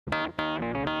Hey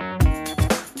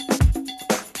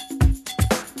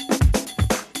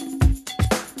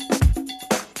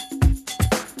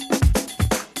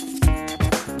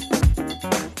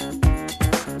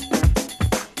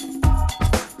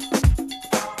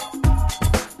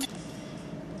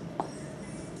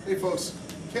folks,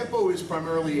 Kenpo is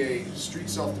primarily a street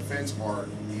self-defense art,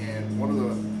 and one of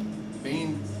the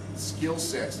main skill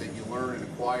sets that you learn and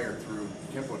acquire through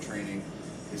Kenpo training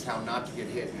is how not to get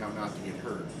hit and how not to get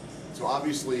hurt. So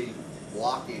obviously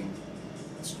blocking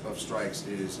of strikes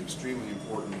is extremely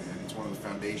important, and it's one of the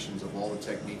foundations of all the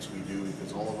techniques we do,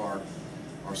 because all of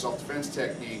our self-defense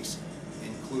techniques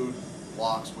include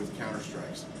blocks with counter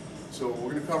strikes. So what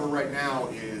we're going to cover right now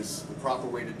is the proper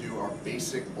way to do our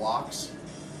basic blocks.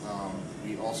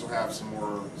 We also have some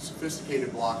more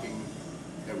sophisticated blocking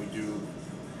that we do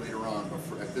later on,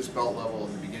 but at this belt level,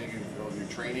 in the beginning of your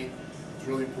training, it's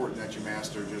really important that you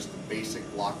master just the basic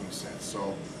blocking sets.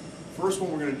 So first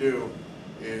one we're going to do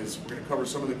is we're going to cover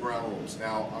some of the ground rules.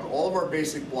 Now, on all of our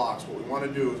basic blocks, what we want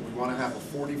to do is we want to have a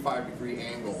 45-degree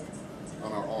angle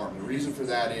on our arm. The reason for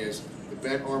that is the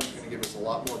bent arm is going to give us a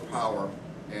lot more power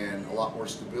and a lot more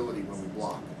stability when we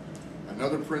block.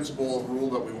 Another principle rule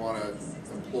that we want to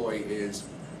employ is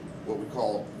what we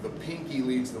call the pinky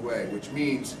leads the way, which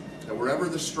means that wherever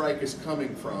the strike is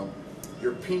coming from,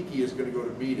 your pinky is going to go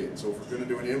to meet it. So if we're going to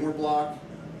do an inward block,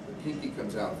 the pinky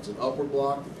comes out. If it's an upward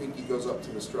block, the pinky goes up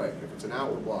to the strike. If it's an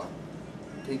outward block,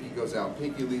 the pinky goes out.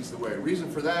 Pinky leads the way. The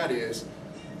reason for that is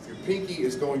if your pinky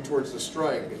is going towards the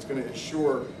strike, it's going to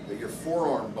ensure that your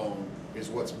forearm bone is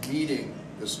what's meeting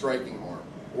the striking arm,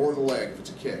 or the leg if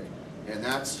it's a kick. And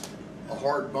that's a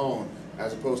hard bone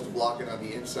as opposed to blocking on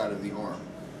the inside of the arm.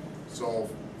 So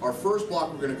our first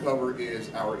block we're going to cover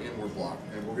is our inward block,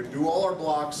 and we're going to do all our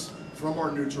blocks from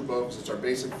our neutral bow because it's our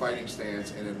basic fighting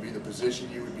stance, and it'll be the position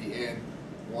you would be in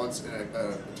once an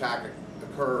attack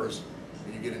occurs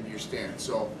and you get into your stance.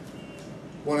 So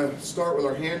we want to start with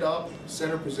our hand up,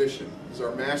 center position. This is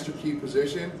our master key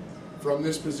position. From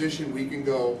this position we can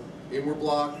go inward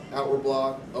block, outward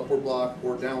block, upward block,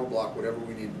 or downward block, whatever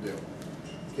we need to do.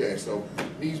 Okay, so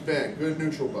knees bent, good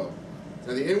neutral bow.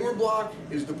 Now the inward block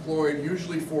is deployed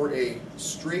usually for a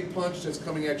straight punch that's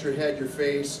coming at your head, your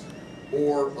face,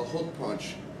 or a hook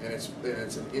punch, and it's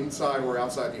an inside or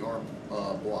outside the arm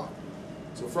block.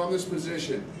 So from this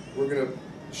position, we're going to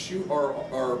shoot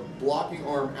our blocking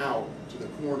arm out to the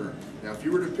corner. Now if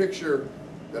you were to picture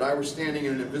that I was standing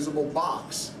in an invisible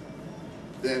box,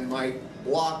 then my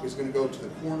block is going to go to the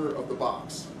corner of the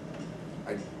box.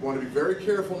 I want to be very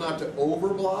careful not to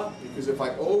overblock, because if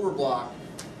I overblock,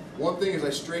 one thing is I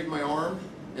straighten my arm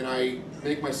and I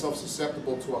make myself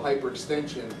susceptible to a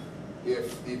hyperextension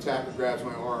if the attacker grabs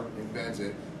my arm and bends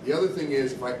it. The other thing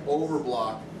is if I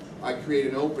overblock, I create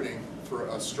an opening for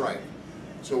a strike.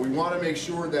 So we want to make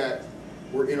sure that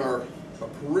we're in a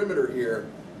perimeter here.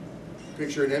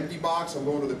 Picture an empty box, I'm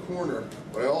going to the corner,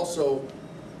 but I also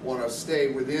want to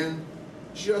stay within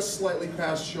just slightly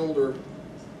past shoulder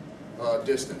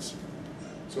distance.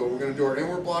 So we're going to do our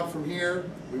inward block from here.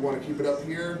 We want to keep it up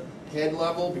here, head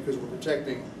level, because we're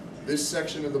protecting this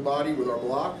section of the body with our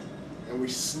block, and we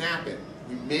snap it.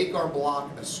 We make our block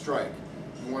a strike.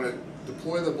 We want to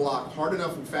deploy the block hard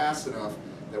enough and fast enough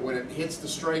that when it hits the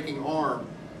striking arm,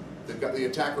 the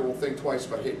attacker will think twice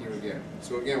about hitting you again.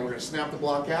 So again, we're going to snap the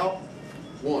block out.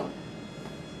 1,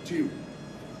 2,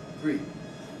 3,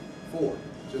 4,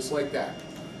 just like that.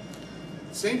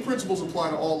 Same principles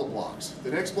apply to all the blocks.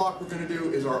 The next block we're going to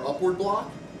do is our upward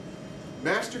block.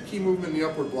 Master key movement in the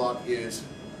upward block is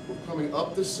we're coming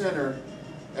up the center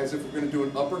as if we're going to do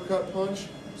an uppercut punch.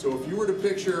 So if you were to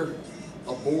picture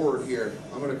a board here,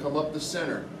 I'm going to come up the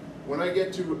center. When I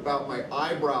get to about my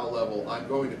eyebrow level, I'm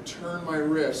going to turn my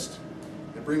wrist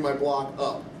and bring my block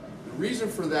up. The reason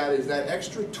for that is that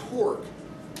extra torque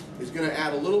is going to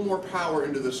add a little more power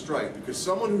into the strike, because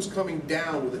someone who's coming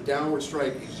down with a downward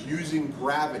strike is using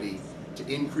gravity to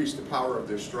increase the power of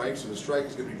their strike, so the strike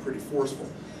is going to be pretty forceful.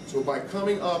 So by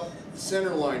coming up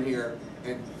center line here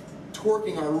and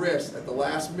torquing our wrist at the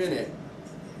last minute,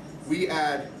 we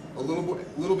add a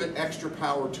little bit extra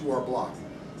power to our block.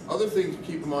 Other thing to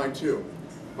keep in mind too,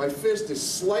 my fist is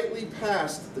slightly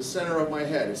past the center of my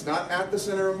head. It's not at the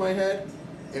center of my head,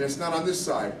 and it's not on this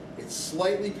side. It's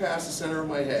slightly past the center of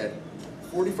my head,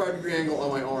 45-degree angle on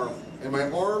my arm, and my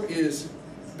arm is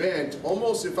bent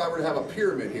almost if I were to have a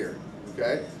pyramid here,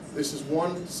 okay? This is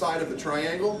one side of the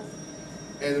triangle,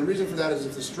 and the reason for that is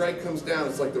if the strike comes down,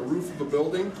 it's like the roof of a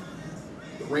building.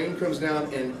 The rain comes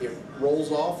down and it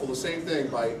rolls off. Well, the same thing,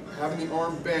 by having the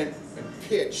arm bent and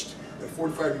pitched at a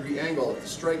 45-degree angle, if the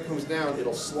strike comes down,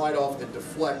 it'll slide off and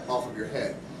deflect off of your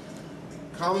head.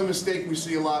 Common mistake we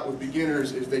see a lot with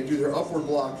beginners is they do their upward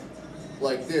block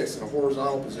like this in a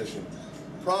horizontal position.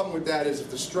 Problem with that is if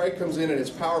the strike comes in and it's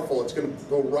powerful, it's going to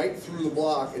go right through the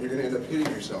block and you're going to end up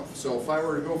hitting yourself. So if I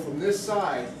were to go from this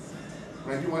side,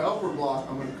 when I do my upward block,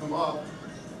 I'm going to come up,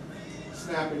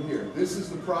 snap in here. This is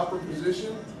the proper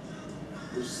position.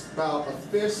 There's about a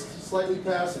fist, slightly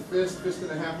past a fist, fist and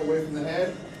a half away from the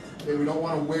head. Okay, we don't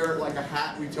want to wear it like a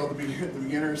hat. We tell the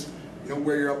beginners, you don't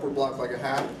wear your upward block like a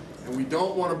hat. And we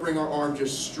don't want to bring our arm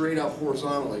just straight up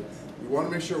horizontally. We want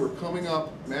to make sure we're coming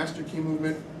up, master key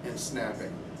movement, and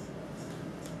snapping.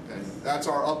 And that's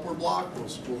our upward block.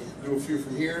 We'll do a few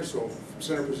from here. So from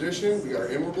center position, we got our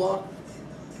inward block,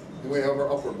 and we have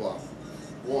our upward block.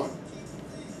 1,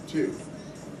 2,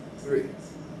 3,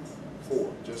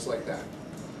 4, just like that.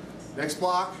 Next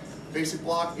block, basic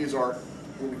block, is our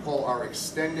what we call our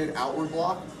extended outward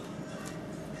block.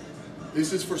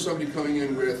 This is for somebody coming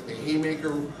in with a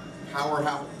haymaker, power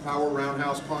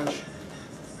roundhouse punch.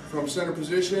 From center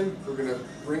position, we're going to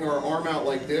bring our arm out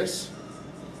like this,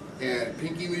 and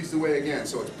pinky leads the way again.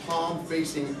 So it's palm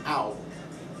facing out.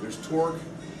 There's torque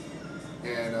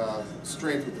and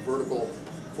strength with the vertical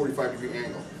 45-degree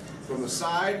angle. From the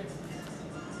side,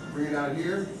 bring it out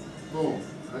here, boom.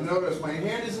 Now notice my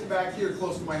hand isn't back here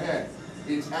close to my head.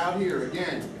 It's out here.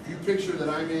 Again, if you picture that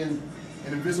I'm in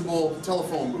an invisible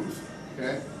telephone booth,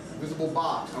 okay? Invisible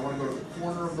box. I want to go to the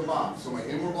corner of the box. So my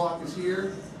inward block is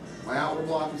here, my outward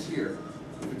block is here.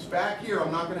 If it's back here,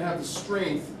 I'm not going to have the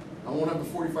strength. I won't have the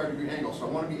 45-degree angle. So I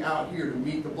want to be out here to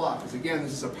meet the block. Because again,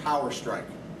 this is a power strike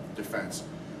defense.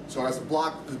 So as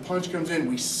the punch comes in,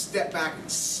 we step back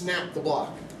and snap the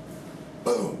block.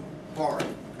 Boom. Hard.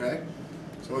 Okay?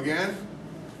 So again,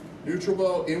 neutral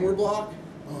bow, inward block,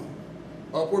 boom.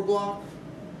 Upward block,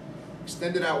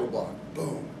 extended outward block,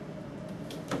 boom.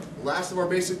 The last of our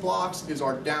basic blocks is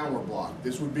our downward block.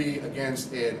 This would be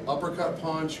against an uppercut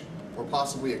punch or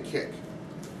possibly a kick.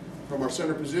 From our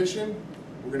center position,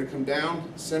 we're going to come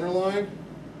down center line,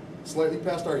 slightly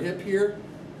past our hip here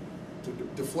to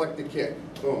deflect the kick.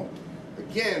 Boom.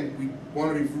 Again, we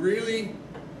want to be really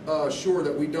sure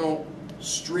that we don't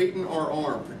straighten our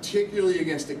arm, particularly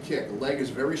against a kick. The leg is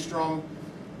very strong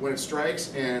when it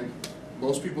strikes, and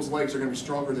most people's legs are going to be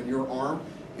stronger than your arm.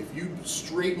 If you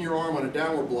straighten your arm on a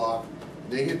downward block,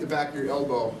 and they hit the back of your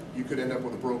elbow, you could end up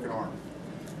with a broken arm.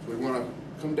 So we want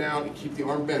to come down and keep the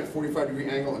arm bent, 45-degree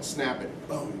angle, and snap it.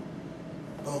 Boom.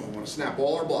 Boom. We want to snap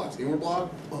all our blocks. Inward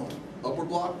block, boom. Upward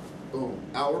block, boom.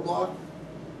 Outward block,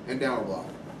 and downward block.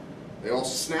 They all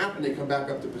snap and they come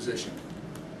back up to position.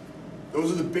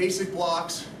 Those are the basic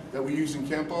blocks that we use in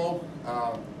Kenpo.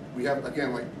 We have,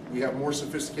 again, we have more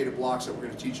sophisticated blocks that we're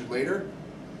going to teach you later.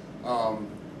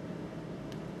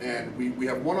 And we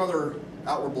have one other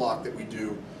outward block that we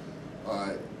do.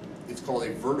 It's called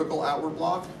a vertical outward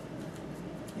block.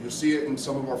 You'll see it in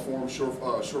some of our forms, short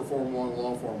form 1,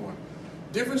 long form 1.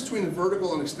 Difference between the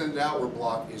vertical and extended outward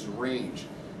block is range.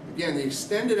 Again, the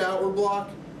extended outward block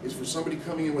is for somebody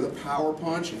coming in with a power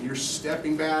punch and you're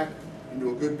stepping back into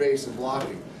a good base and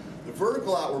blocking. The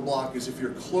vertical outward block is if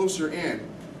you're closer in,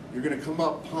 you're going to come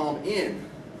up palm in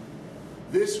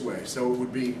this way. So it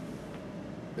would be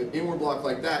an inward block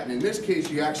like that. And in this case,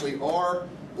 you actually are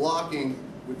blocking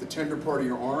with the tender part of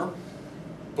your arm,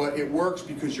 but it works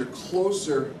because you're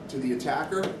closer to the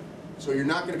attacker. So you're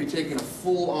not going to be taking a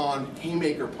full-on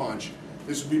haymaker punch.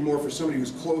 This would be more for somebody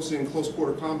who's close in, close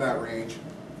quarter combat range,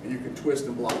 and you can twist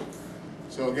and block.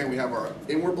 So again, we have our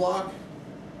inward block,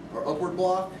 our upward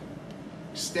block,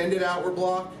 extended outward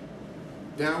block,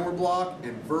 downward block,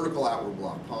 and vertical outward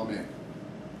block, palm in.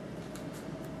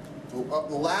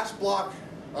 The last block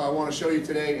I want to show you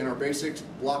today in our basics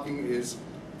blocking is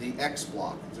the X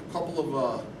block. There's a couple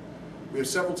of, we have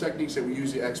several techniques that we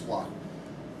use the X block.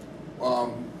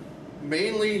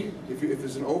 Mainly, if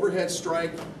there's an overhead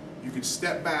strike, you can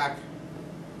step back,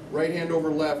 right hand over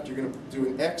left, you're going to do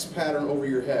an X pattern over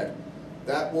your head.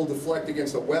 That will deflect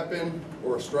against a weapon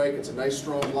or a strike. It's a nice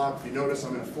strong block. If you notice,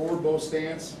 I'm in a forward bow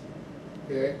stance.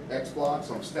 Okay, X block,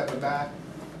 so I'm stepping back.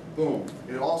 Boom.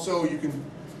 And also, you can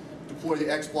deploy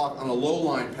the X block on a low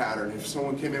line pattern. If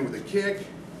someone came in with a kick,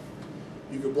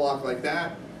 you could block like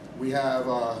that. We have,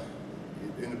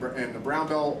 in the brown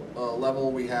belt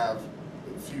level, we have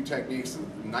a few techniques.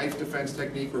 The knife defense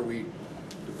technique where we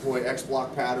deploy X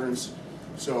block patterns.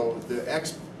 So the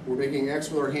X, we're making X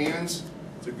with our hands.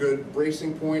 It's a good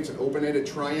bracing point. It's an open-ended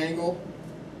triangle,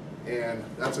 and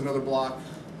that's another block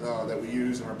that we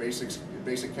use in our basic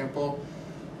Kenpo.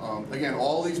 Again,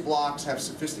 all these blocks have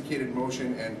sophisticated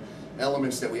motion and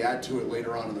elements that we add to it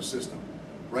later on in the system.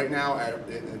 Right now,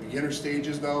 in the beginner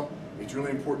stages though, it's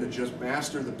really important to just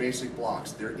master the basic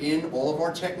blocks. They're in all of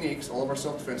our techniques, all of our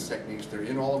self-defense techniques. They're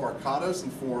in all of our katas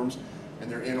and forms,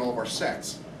 and they're in all of our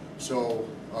sets. So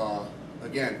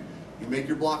again, you make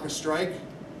your block a strike,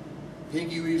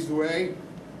 pinky leads the way,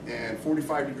 and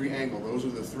 45-degree angle. Those are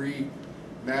the three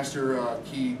master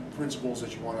key principles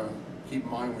that you want to keep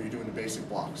in mind when you're doing the basic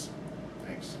blocks.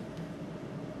 Thanks.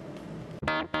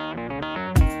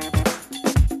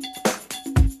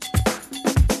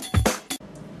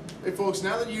 Hey folks,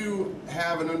 now that you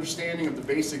have an understanding of the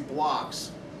basic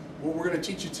blocks, what we're going to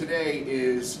teach you today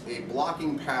is a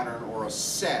blocking pattern or a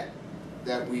set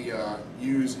that we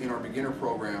use in our beginner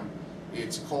program.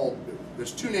 It's called,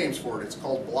 there's two names for it. It's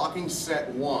called Blocking Set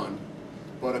 1,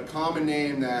 but a common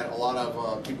name that a lot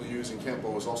of people use in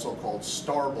Kenpo is also called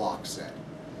Star Block Set.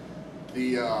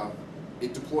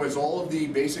 It deploys all of the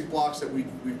basic blocks that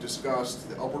we've discussed,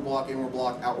 the upward block, inward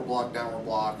block, outward block, downward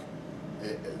block,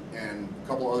 and a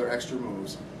couple other extra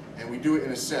moves, and we do it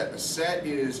in a set. A set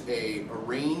is a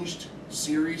arranged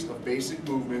series of basic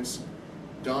movements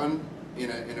done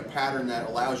in a pattern that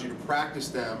allows you to practice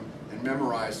them and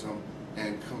memorize them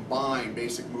and combine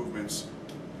basic movements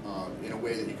in a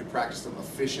way that you can practice them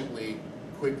efficiently,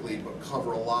 quickly, but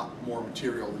cover a lot more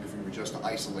material than if you were just to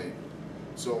isolate.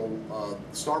 So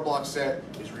Star Block Set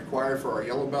is required for our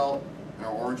yellow belt and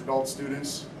our orange belt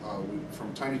students,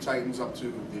 from Tiny Titans up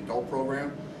to the adult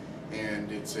program,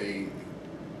 and it's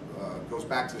goes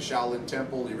back to the Shaolin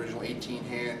Temple, the original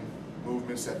 18-hand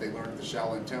movements that they learned at the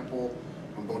Shaolin Temple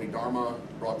when Bodhidharma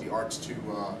brought the arts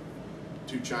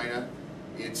to China.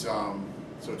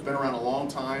 So it's been around a long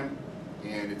time,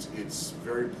 and it's a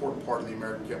very important part of the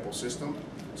American Kenpo system.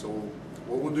 So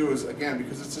what we'll do is, again,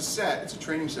 because it's a set, it's a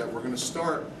training set, we're going to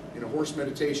start in a horse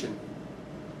meditation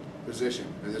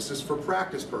position. And this is for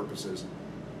practice purposes.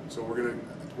 So we're gonna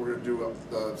do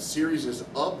the series is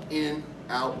up, in,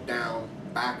 out, down,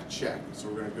 back, check. So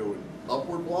we're gonna go with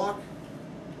upward block.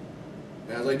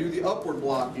 And as I do the upward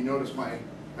block, you notice my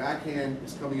backhand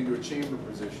is coming into a chamber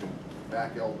position,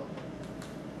 back elbow.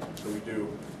 So we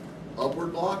do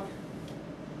upward block,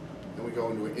 then we go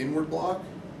into an inward block,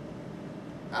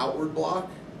 outward block,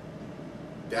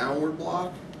 downward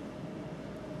block,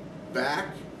 back,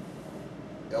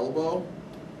 elbow,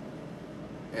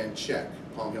 and check,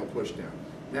 palm heel push down.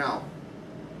 Now,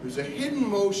 there's a hidden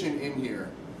motion in here.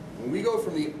 When we go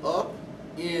from the up,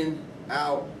 in,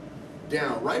 out,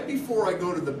 down, right before I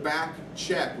go to the back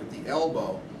check with the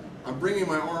elbow, I'm bringing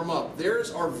my arm up.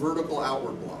 There's our vertical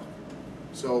outward block.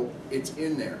 So it's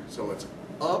in there. So it's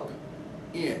up,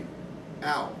 in,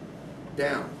 out,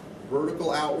 down,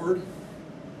 vertical outward,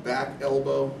 back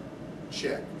elbow,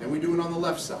 check. Then we do it on the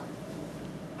left side.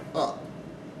 Up,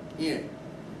 in,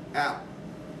 out,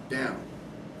 down,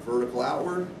 vertical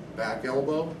outward, back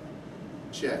elbow,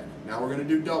 check. Now we're going to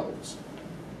do doubles.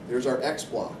 There's our X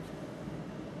block.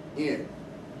 In,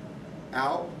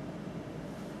 out,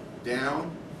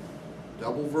 down,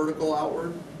 double vertical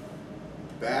outward,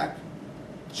 back,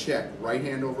 check. Right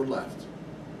hand over left.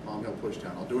 Palm heel push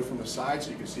down. I'll do it from the side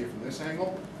so you can see it from this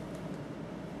angle.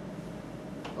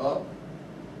 Up,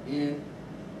 in,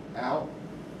 out,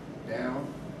 down,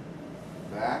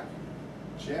 back,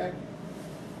 check,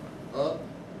 up,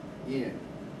 in,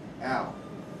 out,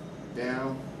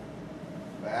 down,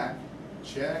 back,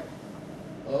 check,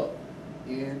 up,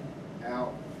 in,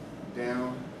 out,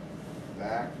 down,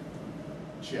 back,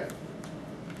 check.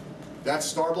 That's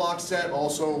Star Block Set,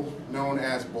 also known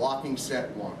as Blocking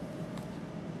Set 1.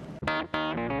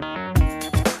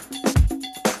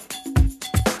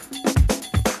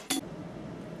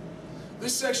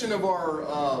 This section of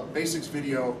our basics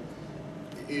video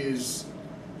is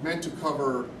meant to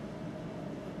cover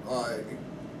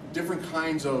different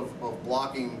kinds of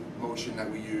blocking motion that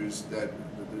we use that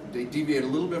they deviate a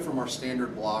little bit from our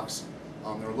standard blocks.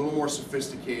 They're a little more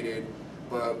sophisticated,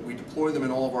 but we deploy them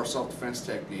in all of our self-defense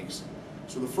techniques.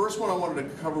 So the first one I wanted to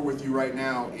cover with you right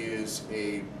now is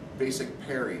a basic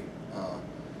parry,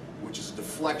 which is a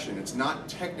deflection. It's not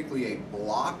technically a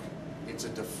block, it's a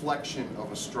deflection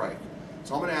of a strike.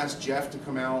 So I'm going to ask Jeff to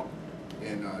come out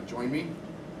and join me.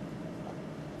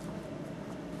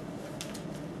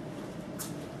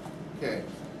 Okay,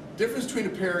 difference between a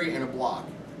parry and a block.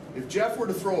 If Jeff were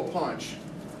to throw a punch,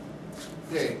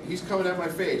 okay, he's coming at my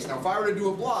face. Now if I were to do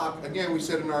a block, again we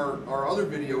said in our other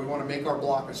video we want to make our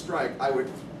block a strike, I would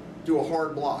do a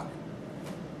hard block.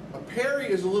 A parry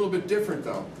is a little bit different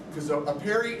though, because a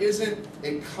parry isn't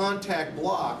a contact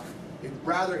block,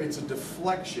 rather it's a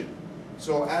deflection.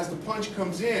 So as the punch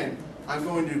comes in, I'm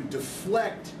going to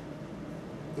deflect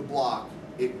the block,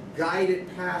 guide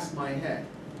it past my head.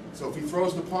 So if he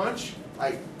throws the punch,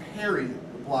 I parry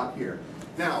the block here.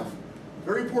 Now,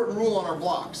 Very important rule on our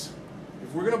blocks.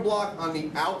 If we're going to block on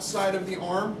the outside of the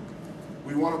arm,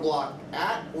 we want to block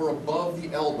at or above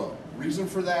the elbow. Reason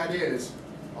for that is,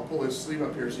 I'll pull his sleeve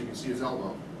up here so you can see his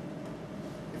elbow.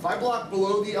 If I block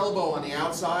below the elbow on the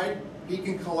outside, he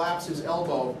can collapse his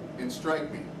elbow and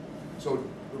strike me. So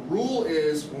the rule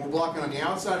is, when we're blocking on the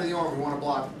outside of the arm, we want to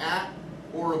block at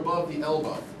or above the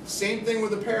elbow. Same thing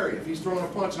with a parry. If he's throwing a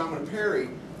punch and I'm going to parry,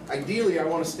 ideally I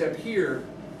want to step here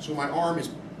so my arm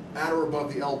is at or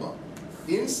above the elbow.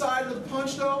 Inside of the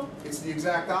punch though, it's the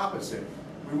exact opposite.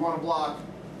 We want to block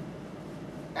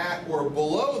at or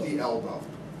below the elbow.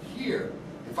 Here,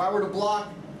 if I were to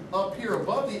block up here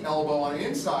above the elbow on the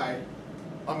inside,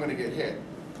 I'm going to get hit.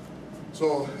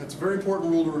 So it's a very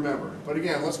important rule to remember. But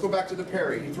again, let's go back to the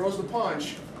parry. He throws the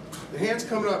punch, the hand's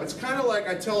coming up. It's kind of like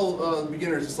I tell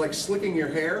beginners, it's like slicking your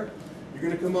hair. You're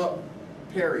going to come up,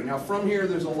 parry. Now from here,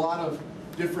 there's a lot of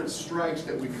different strikes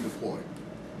that we can deploy.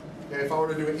 Okay, if I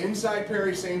were to do an inside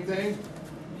parry, same thing.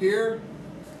 Here,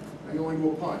 I go into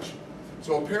a punch.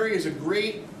 So a parry is a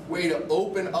great way to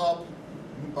open up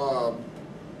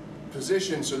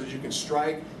position so that you can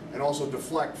strike and also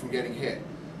deflect from getting hit.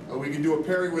 We can do a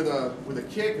parry with a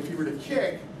kick. If you were to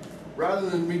kick, rather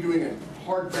than me doing a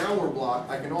hard downward block,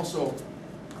 I can also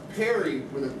parry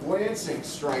with a glancing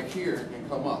strike here and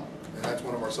come up. And that's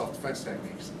one of our self-defense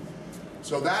techniques.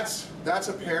 So that's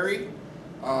a parry.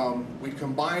 We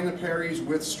combine the parries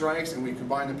with strikes, and we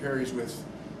combine the parries with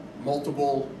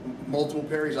multiple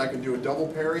parries. I can do a double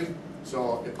parry.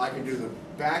 So if I can do the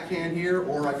backhand here,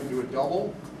 or I can do a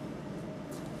double.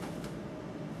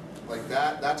 Like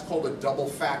that, that's called a double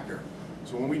factor.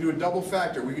 So when we do a double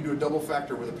factor, we can do a double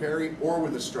factor with a parry or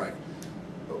with a strike.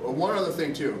 One other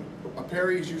thing too, a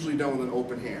parry is usually done with an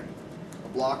open hand. A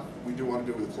block, we do want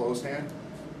to do with a closed hand.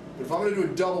 But if I'm going to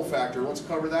do a double factor, let's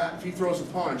cover that. If he throws a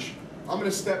punch, I'm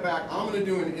going to step back, I'm going to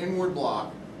do an inward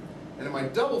block. And then my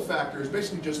double factor is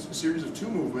basically just a series of two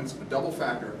movements, a double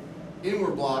factor,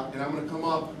 inward block, and I'm going to come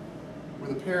up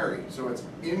with a parry. So it's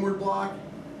inward block,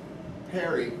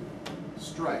 parry,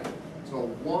 strike. So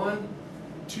 1,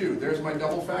 2. There's my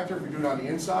double factor. If we do it on the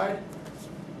inside,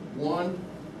 1,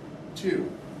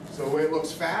 2. So the way it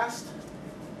looks fast,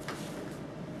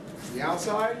 the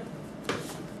outside,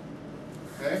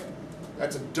 okay?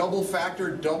 That's a double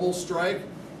factor, double strike.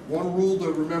 One rule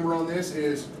to remember on this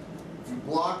is if you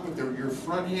block with your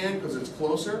front hand because it's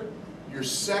closer, your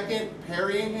second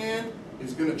parrying hand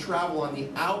is going to travel on the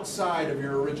outside of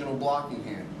your original blocking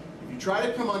hand. If you try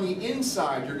to come on the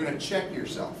inside, you're going to check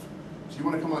yourself. So you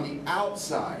want to come on the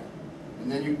outside, and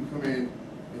then you can come in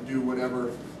and do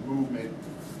whatever movement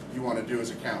you want to do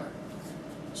as a counter.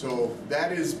 So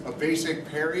that is a basic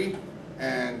parry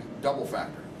and double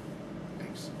factor.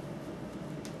 Thanks.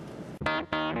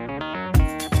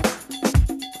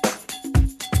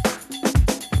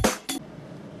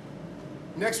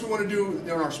 Next we want to do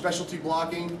in our specialty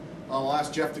blocking, I'll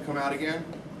ask Jeff to come out again.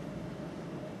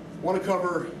 Want to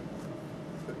cover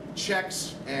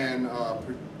checks and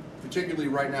particularly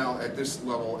right now at this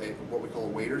level, what we call a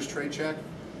waiter's tray check.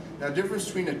 Now the difference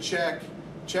between a check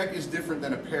is different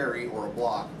than a parry or a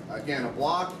block. Again, a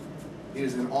block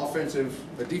is a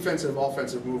defensive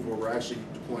offensive move where we're actually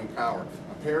deploying power.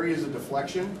 A parry is a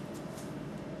deflection.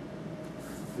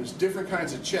 There's different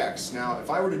kinds of checks. Now if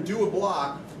I were to do a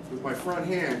block with my front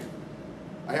hand,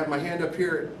 I have my hand up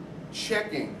here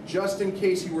checking just in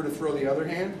case he were to throw the other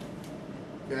hand.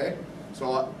 Okay?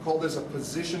 So I'll call this a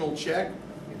positional check.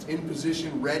 It's in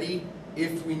position, ready,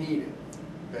 if we need it.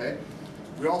 Okay?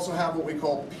 We also have what we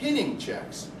call pinning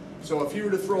checks. So if you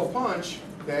were to throw a punch,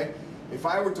 okay, if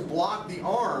I were to block the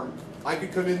arm, I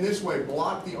could come in this way,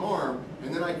 block the arm,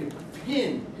 and then I could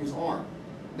pin his arm.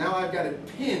 Now I've got it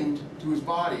pinned to his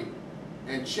body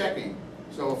and checking.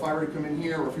 So if I were to come in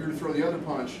here, or if you were to throw the other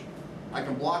punch, I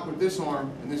can block with this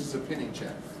arm, and this is a pinning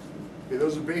check. Okay,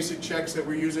 those are basic checks that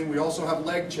we're using. We also have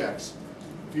leg checks.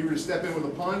 If you were to step in with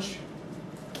a punch,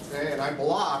 okay, and I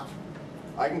block,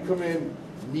 I can come in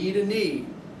knee to knee,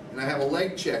 and I have a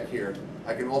leg check here.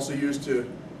 I can also use to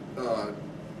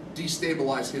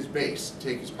destabilize his base,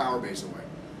 take his power base away.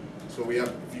 So we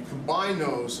have, if you combine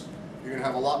those, you're going to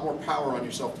have a lot more power on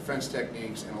your self-defense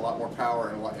techniques and a lot more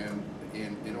power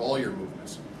in all your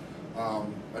movements.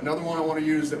 Another one I want to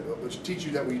use, which teach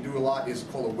you that we do a lot, is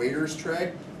called a waiter's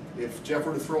tray. If Jeff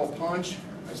were to throw a punch,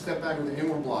 I step back with an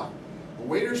inward block. A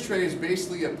waiter's tray is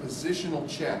basically a positional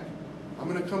check. I'm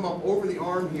going to come up over the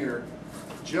arm here,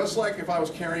 just like if I was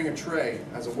carrying a tray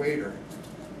as a waiter.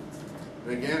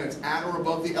 And again, it's at or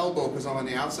above the elbow because I'm on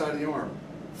the outside of the arm.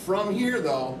 From here,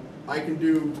 though, I can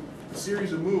do a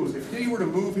series of moves. If he were to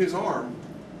move his arm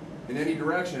in any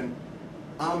direction,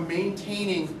 I'm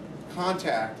maintaining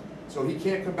contact, so he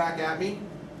can't come back at me.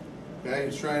 Okay,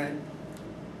 he's trying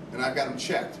to, and I've got him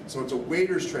checked. So it's a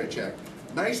waiter's tray check.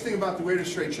 Nice thing about the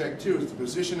waiter's tray check too is the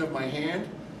position of my hand.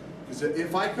 Because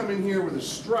if I come in here with a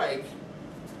strike,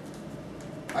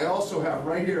 I also have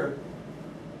right here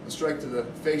a strike to the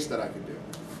face that I could do.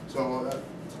 So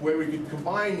the way we could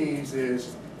combine these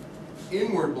is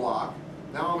inward block.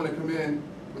 Now I'm going to come in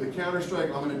with a counter strike.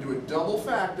 I'm going to do a double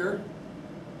factor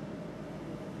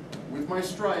with my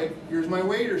strike. Here's my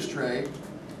waiter's tray.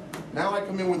 Now I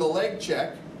come in with a leg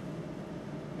check,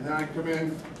 and then I come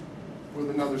in with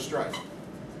another strike.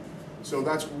 So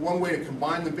that's one way to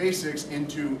combine the basics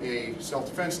into a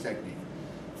self-defense technique.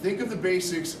 Think of the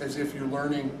basics as if you're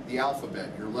learning the alphabet,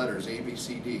 your letters, A, B,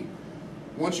 C, D.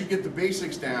 Once you get the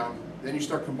basics down, then you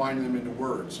start combining them into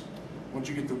words. Once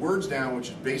you get the words down, which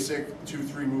is basic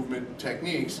 2-3 movement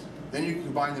techniques, then you can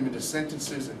combine them into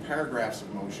sentences and paragraphs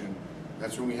of motion.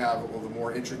 That's when we have all the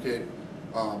more intricate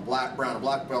brown and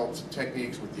black belt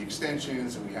techniques with the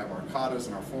extensions, and we have our katas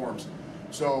and our forms.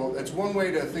 So that's one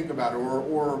way to think about it,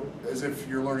 or as if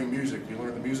you're learning music. You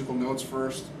learn the musical notes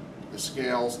first, the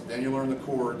scales, then you learn the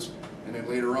chords, and then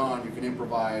later on you can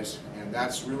improvise, and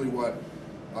that's really what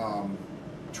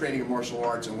training in martial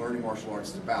arts and learning martial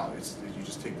arts is about. You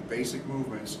just take the basic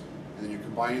movements, and then you're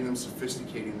combining them,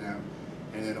 sophisticating them,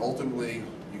 and then ultimately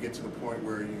you get to the point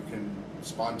where you can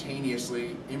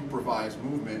spontaneously improvise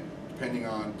movement depending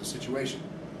on the situation.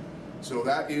 So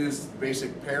that is the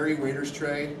basic parry, waiter's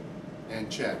tray, and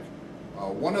check.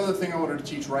 One other thing I wanted to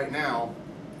teach right now,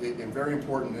 and very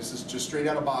important, this is just straight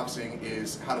out of boxing,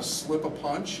 is how to slip a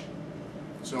punch.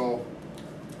 So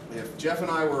if Jeff and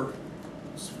I were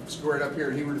squared up here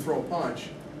and he were to throw a punch,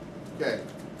 okay,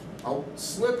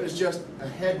 slip is just a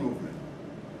head movement.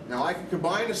 Now I can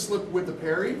combine a slip with a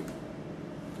parry.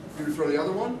 If you were to throw the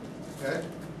other one, okay,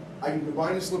 I can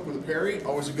combine a slip with a parry,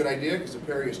 always a good idea because a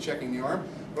parry is checking the arm,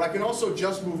 but I can also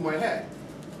just move my head.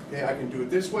 Okay, I can do it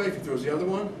this way if he throws the other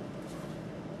one.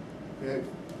 Okay.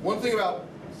 One thing about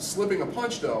slipping a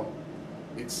punch though,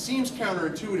 it seems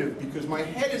counterintuitive because my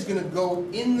head is going to go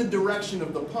in the direction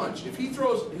of the punch. If he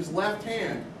throws his left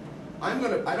hand, I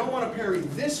don't want to parry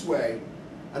this way.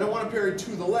 I don't want to parry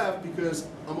to the left because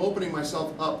I'm opening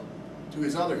myself up to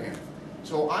his other hand.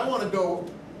 So I want to go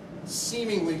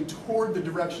seemingly toward the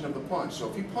direction of the punch. So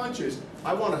if he punches,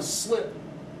 I want to slip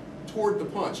toward the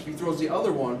punch. If he throws the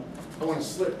other one, I want to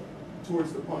slip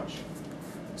towards the punch.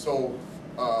 So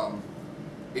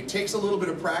it takes a little bit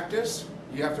of practice.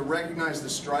 You have to recognize the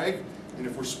strike, and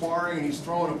if we're sparring and he's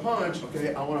throwing a punch,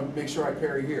 okay, I want to make sure I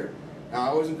parry here. Now I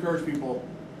always encourage people,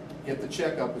 get the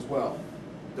checkup as well.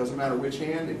 Doesn't matter which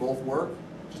hand, they both work.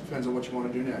 Just depends on what you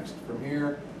want to do next. From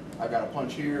here, I've got a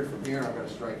punch here. From here, I've got a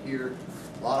strike here.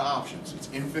 A lot of options. It's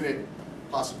infinite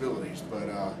possibilities,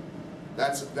 but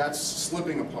that's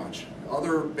slipping a punch.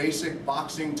 Other basic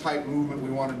boxing type movement we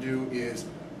want to do is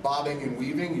bobbing and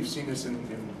weaving. You've seen this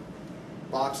in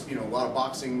box, a lot of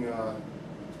boxing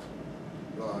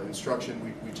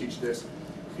instruction. We teach this.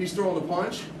 He's throwing the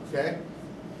punch, okay?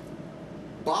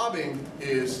 Bobbing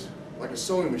is like a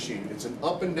sewing machine. It's an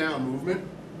up and down movement.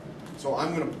 So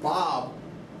I'm going to bob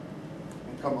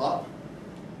and come up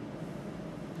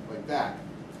like that.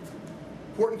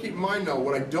 Important to keep in mind though,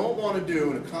 what I don't want to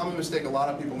do, and a common mistake a lot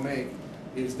of people make,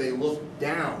 is they look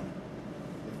down.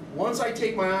 Once I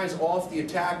take my eyes off the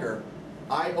attacker,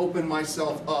 I open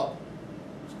myself up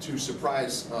to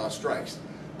surprise strikes.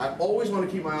 I always want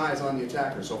to keep my eyes on the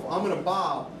attacker. So if I'm going to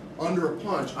bob under a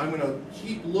punch, I'm going to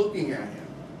keep looking at him.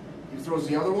 If he throws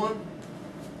the other one,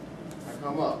 I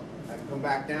come up. I can come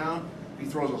back down. If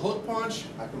he throws a hook punch,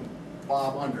 I can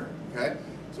bob under. Okay?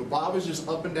 So bob is just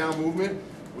up and down movement.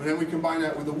 And then we combine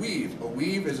that with a weave. A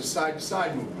weave is a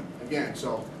side-to-side movement. Again,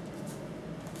 so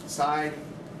side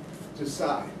to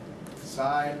side,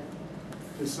 side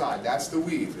to side. That's the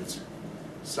weave. It's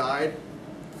side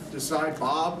to side.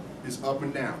 Bob is up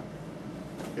and down.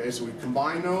 Okay, so we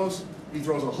combine those. If he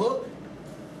throws a hook,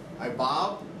 I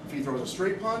bob. If he throws a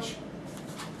straight punch,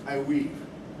 I weave.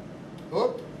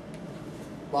 Hook,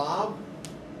 bob,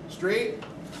 straight,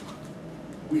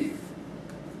 weave.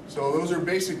 So those are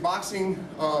basic boxing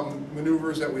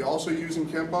maneuvers that we also use in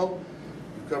Kenpo.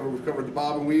 We've covered the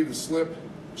bob and weave, the slip,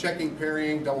 checking,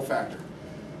 parrying, double factor.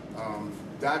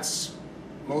 That's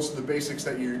most of the basics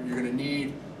that you're going to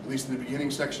need, at least in the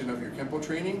beginning section of your Kenpo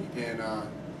training. And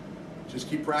just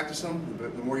keep practicing. The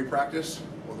more you practice,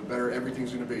 well, the better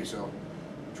everything's going to be. So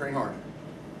train hard.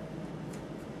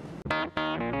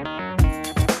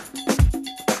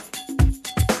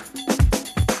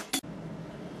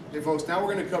 Okay folks, now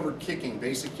we're going to cover kicking,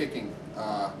 basic kicking.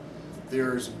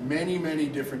 There's many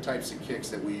different types of kicks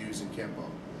that we use in Kenpo.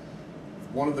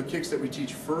 One of the kicks that we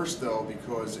teach first, though,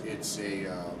 because it's a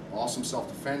awesome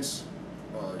self-defense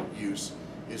use,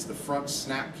 is the front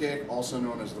snap kick, also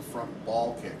known as the front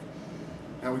ball kick.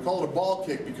 Now we call it a ball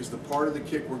kick because the part of the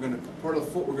kick part of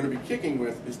the foot we're going to be kicking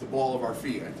with is the ball of our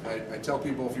feet. I tell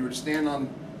people, if you were to stand on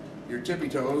your tippy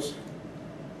toes,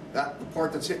 the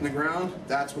part that's hitting the ground,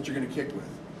 that's what you're going to kick with.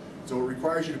 So it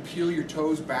requires you to peel your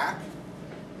toes back,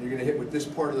 and you're going to hit with this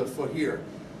part of the foot here.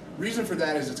 Reason for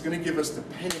that is it's going to give us the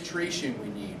penetration we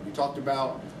need. We talked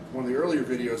about one of the earlier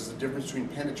videos, the difference between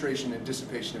penetration and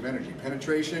dissipation of energy.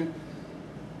 Penetration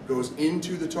goes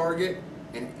into the target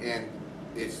and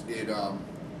it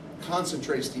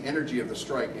concentrates the energy of the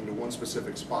strike into one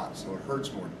specific spot, so it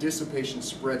hurts more. Dissipation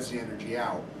spreads the energy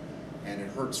out and it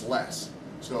hurts less.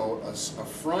 So a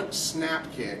front snap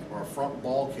kick or a front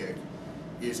ball kick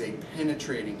is a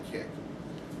penetrating kick.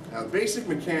 Now, basic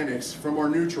mechanics from our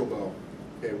neutral bow.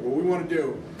 Okay, what we want to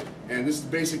do, and this is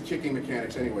basic kicking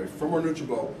mechanics anyway, from our neutral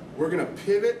bow, we're going to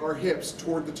pivot our hips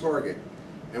toward the target,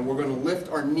 and we're going to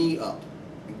lift our knee up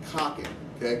and cock it.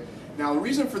 Okay. Now, the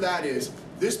reason for that is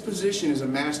this position is a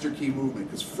master key movement,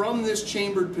 because from this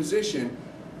chambered position,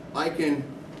 I can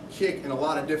kick in a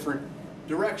lot of different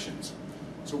directions.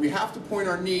 So we have to point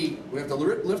our knee, we have to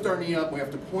lift our knee up, we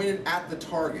have to point it at the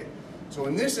target. So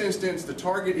in this instance, the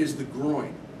target is the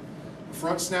groin. A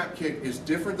front snap kick is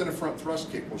different than a front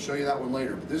thrust kick. We'll show you that one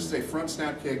later. But this is a front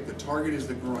snap kick. The target is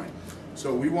the groin.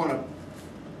 So we want to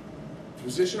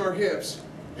position our hips,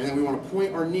 and then we want to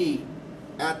point our knee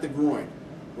at the groin.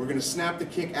 We're going to snap the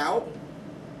kick out,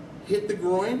 hit the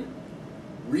groin,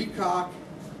 recock,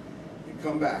 and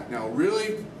come back. Now,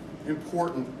 really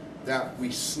important that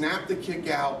we snap the kick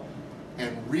out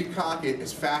and recock it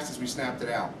as fast as we snapped it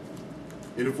out.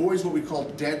 It avoids what we call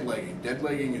dead legging. Dead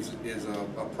legging is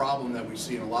a problem that we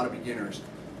see in a lot of beginners.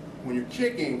 When you're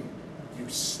kicking, you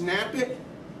snap it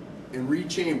and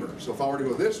rechamber. So if I were to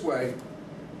go this way,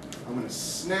 I'm going to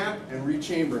snap and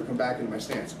rechamber and come back into my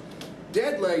stance.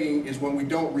 Dead legging is when we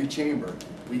don't rechamber.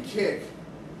 We kick,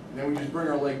 and then we just bring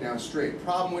our leg down straight.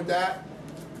 Problem with that,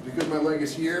 because my leg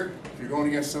is here, if you're going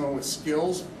against someone with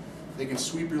skills, they can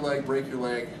sweep your leg, break your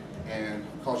leg, and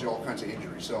cause you all kinds of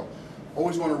injuries. So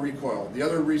always want to recoil. The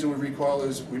other reason we recoil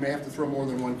is we may have to throw more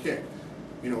than one kick.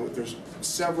 You know, if there's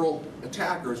several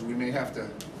attackers, we may have to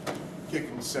kick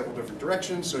in several different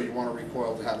directions, so you want to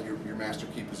recoil to have your master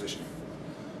key position.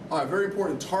 All right, very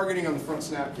important, targeting on the front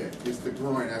snap kick is the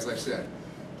groin, as I said.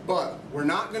 But we're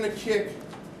not going to kick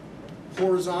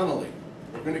horizontally.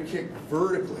 We're going to kick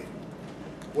vertically.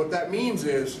 What that means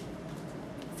is,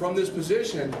 from this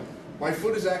position, my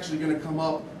foot is actually going to come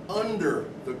up under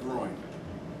the groin.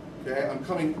 Okay, I'm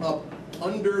coming up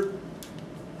under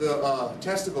the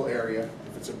testicle area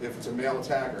if it's a male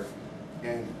attacker,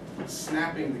 and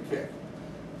snapping the kick.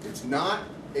 It's not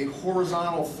a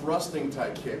horizontal thrusting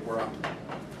type kick where I'm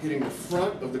hitting the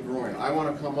front of the groin. I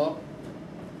want to come up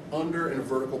under in a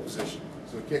vertical position.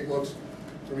 So the kick looks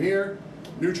from here,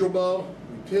 neutral bow,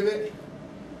 we pivot,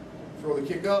 throw the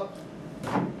kick up,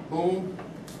 boom,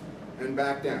 and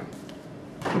back down.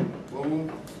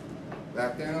 Boom,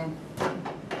 back down.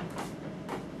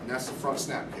 And that's the front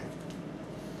snap kick.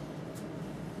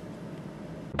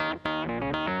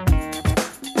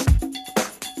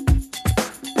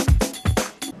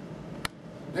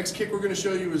 Next kick we're going to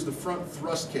show you is the front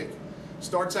thrust kick.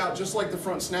 Starts out just like the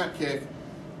front snap kick.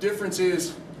 Difference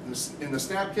is, in the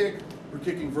snap kick, we're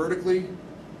kicking vertically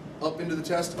up into the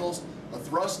testicles. A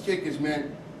thrust kick is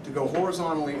meant to go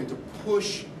horizontally and to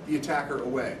push the attacker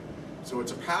away. So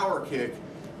it's a power kick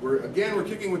where, again, we're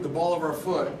kicking with the ball of our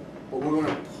foot, but we're going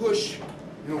to push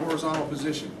in a horizontal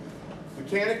position.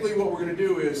 Mechanically, what we're going to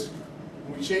do is,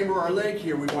 when we chamber our leg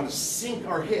here, we want to sink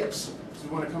our hips. So we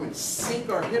want to come and sink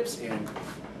our hips in,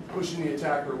 pushing the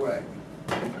attacker away.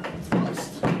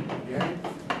 Thrust. Again.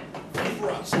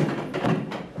 Thrust.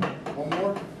 One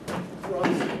more.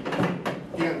 Thrust.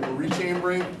 Again, we're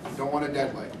rechambering. You don't want a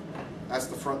dead leg. That's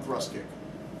the front thrust kick.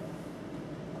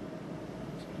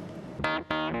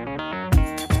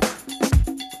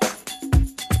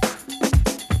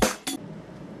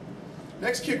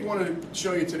 Next kick I want to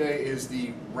show you today is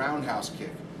the roundhouse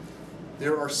kick.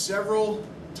 There are several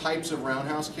types of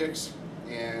roundhouse kicks,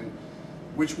 and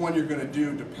which one you're going to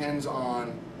do depends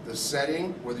on the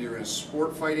setting, whether you're in a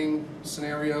sport fighting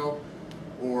scenario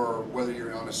or whether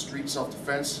you're on a street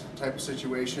self-defense type of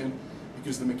situation,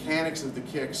 because the mechanics of the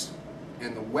kicks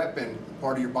and the weapon, the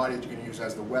part of your body that you're going to use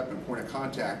as the weapon, point of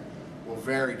contact, will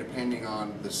vary depending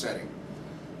on the setting.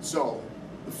 So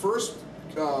the first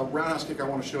roundhouse kick I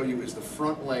want to show you is the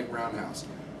front leg roundhouse.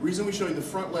 The reason we show you the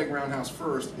front leg roundhouse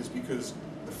first is because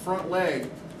the front leg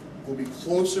will be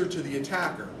closer to the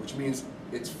attacker, which means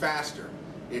it's faster.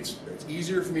 It's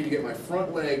easier for me to get my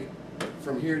front leg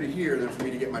from here to here than for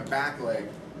me to get my back leg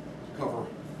to cover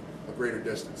a greater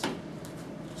distance.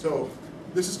 So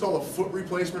this is called a foot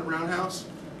replacement roundhouse.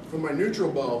 From my neutral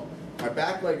bow, my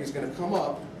back leg is going to come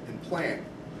up and plant.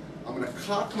 I'm going to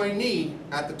cock my knee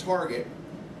at the target.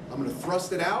 I'm going to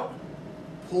thrust it out,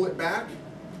 pull it back,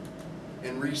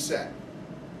 and reset.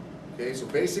 Okay, so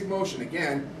basic motion,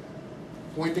 again,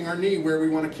 pointing our knee where we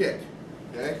want to kick.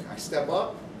 Okay, I step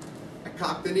up, I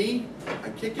cock the knee, I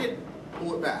kick it,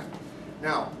 pull it back.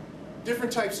 Now,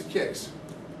 different types of kicks.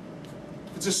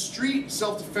 If it's a street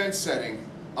self-defense setting,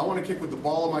 I want to kick with the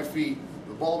ball of my feet,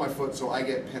 the ball of my foot, so I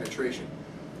get penetration.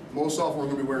 Most often we're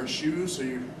going to be wearing shoes, so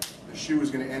the shoe is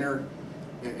going to enter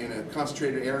in a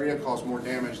concentrated area, cause more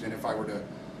damage than if I were to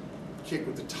kick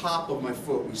with the top of my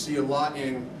foot. We see a lot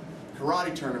in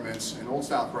karate tournaments, in old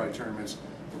style karate tournaments,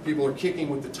 where people are kicking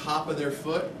with the top of their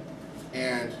foot,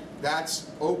 and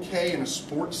that's okay in a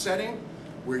sports setting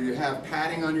where you have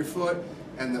padding on your foot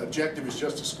and the objective is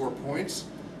just to score points.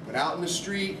 But out in the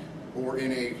street or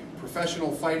in a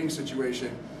professional fighting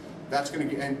situation, that's going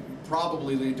to and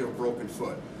probably lead to a broken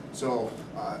foot. So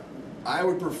I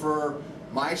would prefer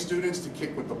my students to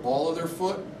kick with the ball of their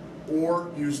foot or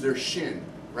use their shin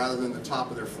rather than the top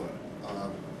of their foot.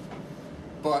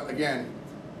 But again,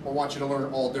 I want you to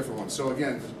learn all different ones. So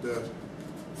again, the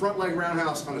front leg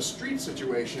roundhouse on a street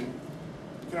situation.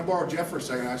 Can I borrow Jeff for a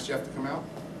second? Ask Jeff to come out.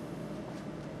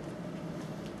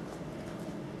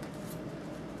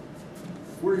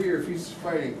 We're here, if he's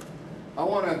fighting,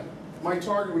 my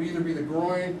target would either be the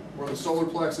groin or the solar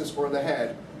plexus or the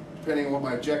head, depending on what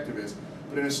my objective is.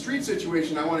 But in a street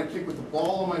situation, I want to kick with the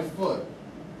ball of my foot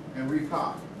and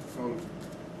recock. So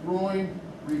groin,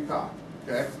 recock,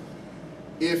 okay?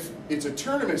 If it's a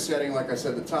tournament setting, like I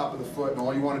said, the top of the foot, and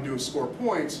all you want to do is score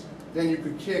points, then you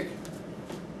could kick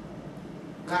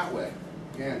that way.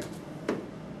 Again,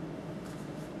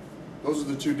 those are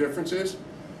the two differences.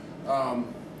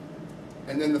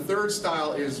 And then the third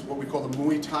style is what we call the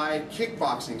Muay Thai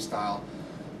kickboxing style.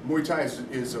 Muay Thai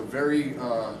is a very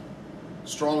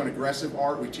strong and aggressive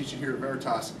art. We teach it here at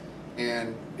Veritas,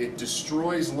 and it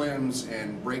destroys limbs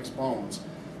and breaks bones.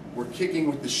 We're kicking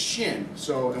with the shin,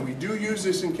 and we do use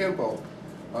this in Kenpo.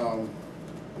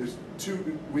 There's two,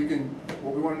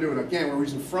 what we want to do, and again, we're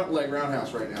using front leg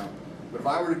roundhouse right now. But if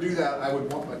I were to do that,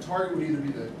 my target would either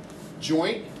be the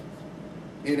joint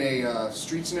in a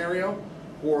street scenario,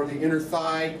 or the inner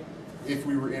thigh if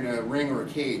we were in a ring or a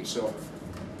cage. So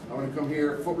I'm going to come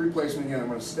here, foot replacement again. I'm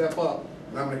going to step up,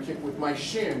 and I'm going to kick with my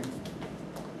shin.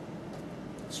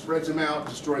 Spreads him out,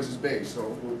 destroys his base.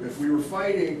 So if we were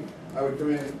fighting, I would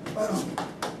come in,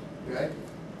 okay?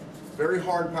 Very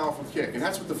hard, powerful kick, and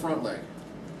that's with the front leg.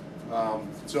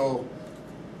 So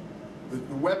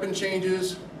the weapon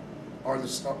changes are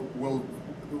the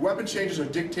weapon changes are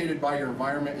dictated by your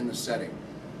environment and the setting.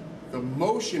 The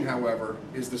motion, however,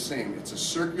 is the same. It's a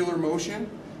circular motion,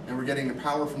 and we're getting the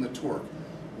power from the torque.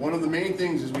 One of the main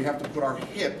things is we have to put our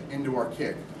hip into our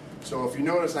kick. So if you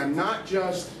notice, I'm not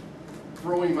just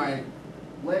throwing my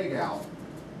leg out.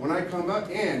 When I come up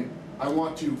in, I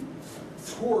want to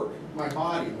torque my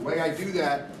body. The way I do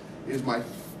that is my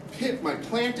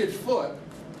planted foot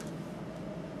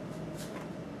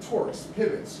torques,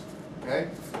 pivots. Okay?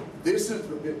 This is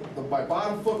my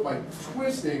bottom foot, by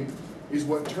twisting, is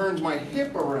what turns my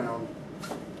hip around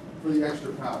for the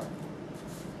extra power.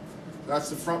 That's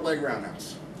the front leg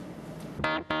roundhouse.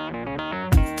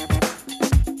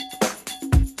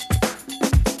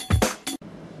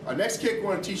 Our next kick I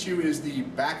want to teach you is the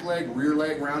back leg, rear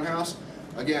leg roundhouse.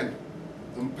 Again,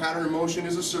 the pattern of motion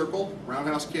is a circle,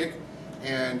 roundhouse kick,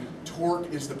 and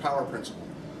torque is the power principle.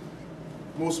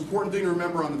 The most important thing to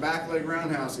remember on the back leg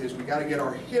roundhouse is we got to get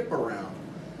our hip around.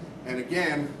 And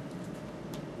again,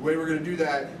 the way we're going to do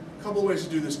that, a couple of ways to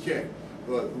do this kick.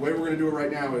 But the way we're going to do it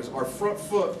right now is our front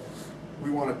foot, we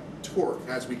want to torque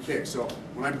as we kick. So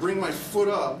when I bring my foot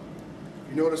up,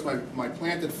 you notice my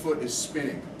planted foot is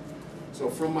spinning. So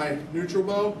from my neutral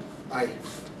bow, I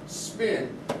spin,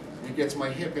 and it gets my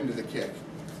hip into the kick.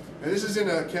 And this is in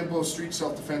a Kenpo street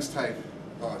self-defense type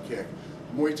kick.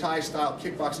 Muay Thai style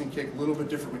kickboxing kick, a little bit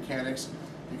different mechanics,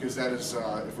 because that is,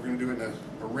 if we're going to do it in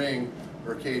a ring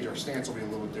or a cage, our stance will be a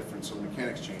little different, so the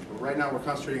mechanics change. But right now we're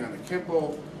concentrating on the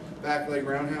Kenpo back leg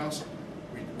roundhouse.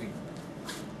 We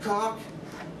cock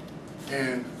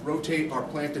and rotate our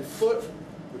planted foot,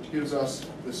 which gives us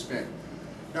the spin.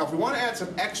 Now if we want to add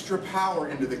some extra power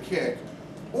into the kick,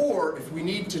 or if we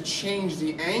need to change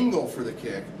the angle for the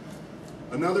kick,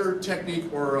 another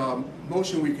technique or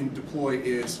motion we can deploy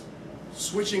is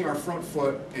switching our front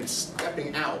foot and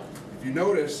stepping out. If you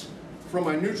notice, from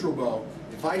my neutral bow,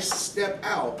 if I step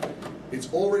out,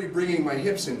 it's already bringing my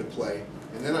hips into play,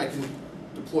 and then I can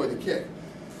deploy the kick.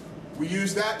 We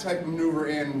use that type of maneuver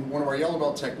in one of our yellow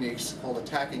belt techniques called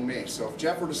attacking mace. So if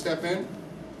Jeff were to step in,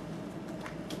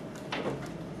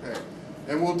 okay,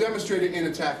 and we'll demonstrate it in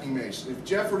attacking mace. If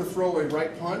Jeff were to throw a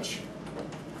right punch,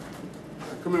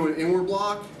 I come in with an inward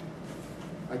block,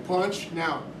 I punch.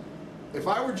 Now, if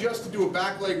I were just to do a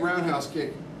back leg roundhouse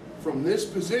kick from this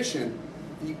position,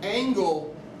 the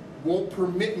angle won't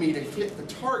permit me to hit the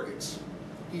targets.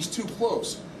 He's too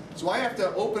close. So I have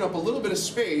to open up a little bit of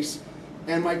space,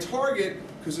 and my target,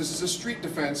 because this is a street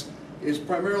defense, is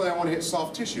primarily I want to hit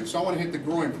soft tissue. So I want to hit the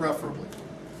groin preferably.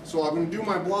 So I'm going to do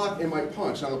my block and my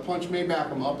punch. Now the punch may back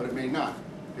him up, but it may not.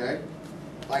 Okay?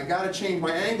 I got to change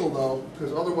my angle though,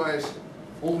 because otherwise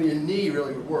only a knee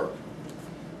really would work.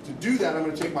 To do that, I'm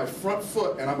going to take my front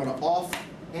foot and I'm going to off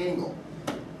angle.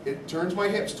 It turns my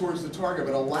hips towards the target,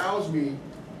 but allows me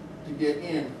to get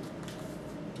in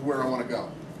to where I want to go.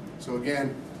 So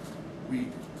again, we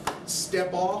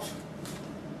step off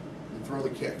and throw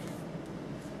the kick.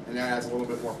 And that adds a little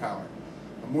bit more power.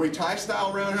 A Muay Thai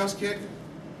style roundhouse kick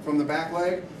from the back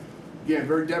leg. Again,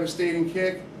 very devastating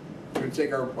kick. We're going to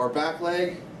take our back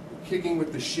leg, kicking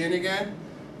with the shin again,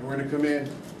 and we're going to come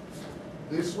in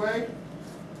this way.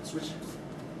 Switch.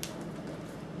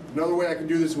 Another way I can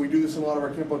do this, and we do this in a lot of our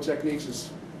Kenpo techniques, is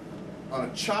on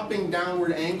a chopping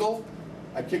downward angle.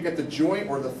 I kick at the joint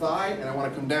or the thigh, and I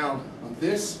want to come down on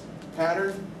this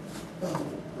pattern,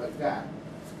 like that.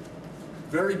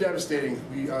 Very devastating.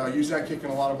 We use that kick in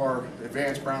a lot of our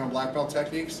advanced brown and black belt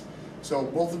techniques. So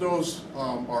both of those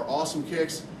are awesome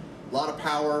kicks, a lot of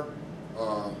power.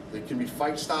 They can be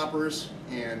fight stoppers,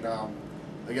 and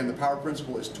again, the power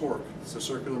principle is torque. It's a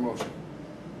circular motion.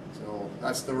 So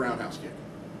that's the roundhouse kick.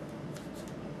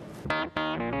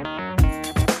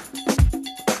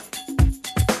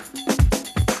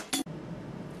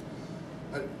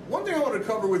 One thing I wanted to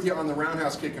cover with you on the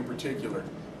roundhouse kick in particular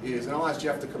is, and I'll ask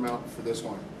Jeff to come out for this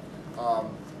one.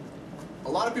 A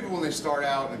lot of people when they start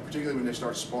out, and particularly when they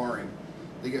start sparring,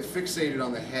 they get fixated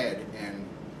on the head, and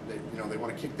they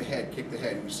want to kick the head, kick the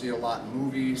head. You see it a lot in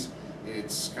movies.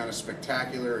 It's kind of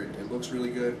spectacular. It looks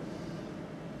really good.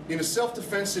 In a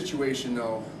self-defense situation,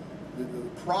 though, the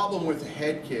problem with the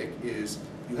head kick is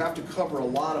you have to cover a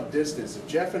lot of distance. If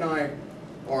Jeff and I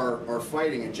are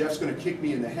fighting, and Jeff's going to kick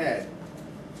me in the head,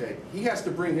 okay, he has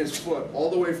to bring his foot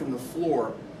all the way from the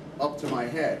floor up to my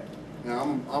head. Now,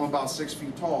 I'm about 6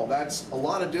 feet tall. That's a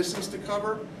lot of distance to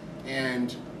cover,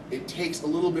 and it takes a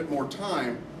little bit more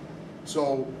time.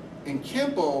 So in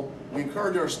Kenpo, we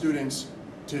encourage our students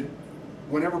to,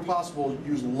 whenever possible,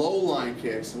 use low line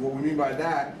kicks. And what we mean by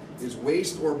that is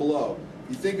waist or below.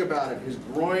 If you think about it, his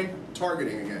groin,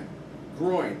 targeting again,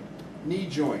 groin, knee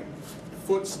joint,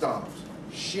 foot stomps,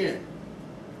 shin.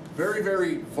 Very,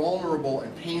 very vulnerable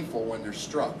and painful when they're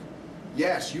struck.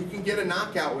 Yes, you can get a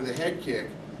knockout with a head kick,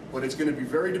 but it's going to be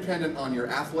very dependent on your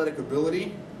athletic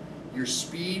ability, your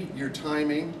speed, your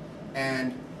timing,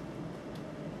 and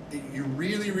you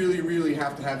really, really, really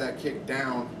have to have that kick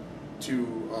down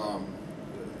to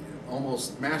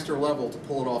almost master level to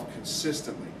pull it off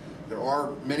consistently. There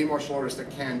are many martial artists that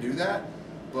can do that,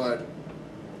 but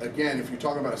again, if you're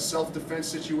talking about a self-defense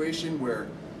situation where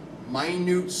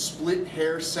minute split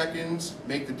hair seconds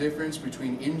make the difference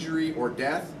between injury or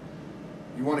death,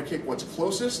 you want to kick what's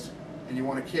closest, and you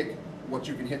want to kick what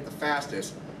you can hit the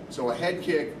fastest. So a head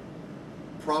kick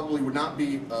probably would not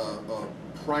be a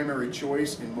primary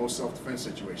choice in most self-defense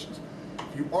situations.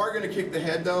 If you are going to kick the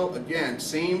head though, again,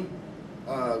 same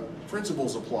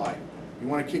principles apply. You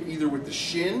want to kick either with the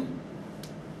shin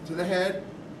to the head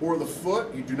or the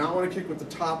foot. You do not want to kick with the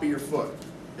top of your foot.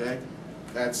 Okay,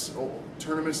 that's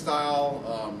tournament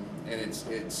style, and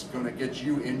it's going to get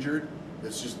you injured.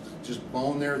 It's just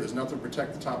bone there. There's nothing to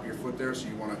protect the top of your foot there, so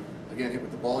you want to, again, hit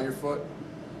with the ball of your foot.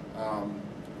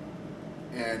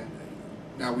 And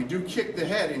now we do kick the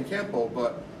head in Kenpo,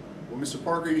 but what Mr.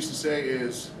 Parker used to say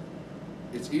is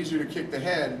it's easier to kick the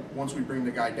head once we bring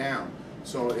the guy down.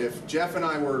 So if Jeff and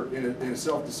I were in a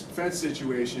self-defense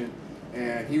situation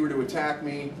and he were to attack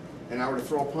me and I were to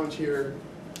throw a punch here,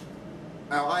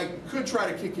 now I could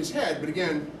try to kick his head, but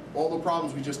again, all the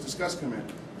problems we just discussed come in.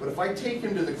 But if I take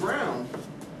him to the ground,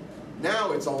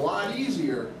 now it's a lot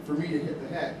easier for me to hit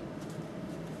the head.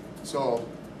 So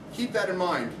keep that in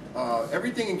mind.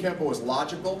 Everything in Kenpo is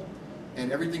logical,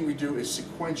 and everything we do is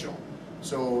sequential.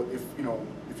 So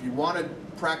if you want to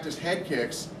practice head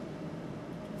kicks,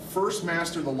 first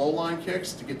master the low line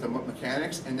kicks to get the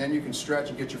mechanics, and then you can stretch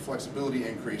and get your flexibility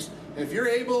increased. And if you're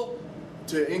able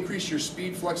to increase your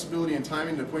speed, flexibility, and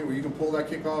timing to the point where you can pull that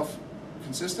kick off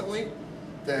consistently,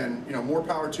 then more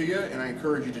power to you, and I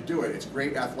encourage you to do it. It's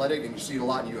great athletic, and you see it a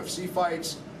lot in UFC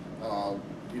fights.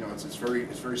 It's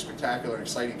very spectacular and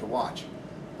exciting to watch.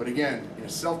 But again, in a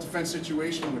self-defense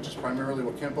situation, which is primarily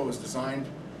what Kenpo is designed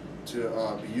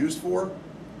to be used for,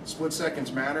 split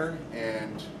seconds matter,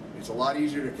 and it's a lot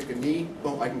easier to kick a knee.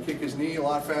 I can kick his knee a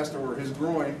lot faster, or his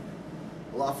groin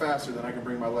a lot faster than I can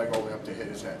bring my leg all the way up to hit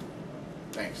his head.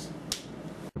 Thanks.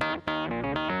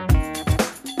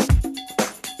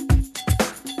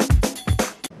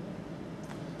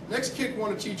 Next kick I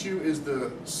want to teach you is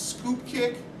the scoop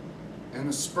kick and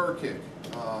the spur kick.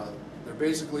 They're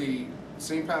basically the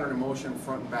same pattern of motion,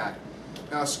 front and back.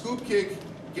 Now, a scoop kick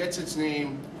gets its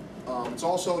name, it's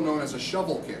also known as a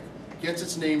shovel kick. It gets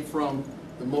its name from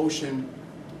the motion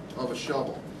of a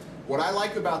shovel. What I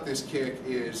like about this kick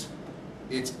is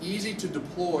it's easy to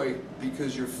deploy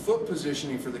because your foot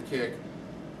positioning for the kick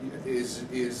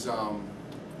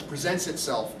presents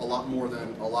itself a lot more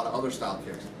than a lot of other style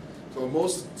kicks. So in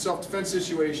most self-defense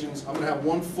situations, I'm going to have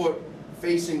one foot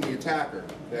facing the attacker.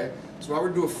 Okay? So if I were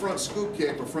to do a front scoop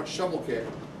kick or front shovel kick,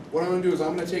 what I'm going to do is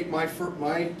I'm going to take my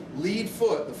lead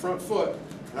foot, the front foot,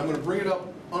 and I'm going to bring it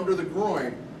up under the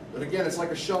groin. But again, it's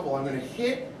like a shovel. I'm going to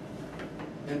hit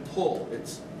and pull.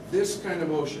 It's this kind of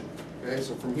motion. Okay?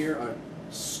 So from here, I'm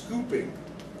scooping.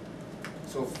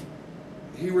 So if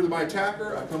he were my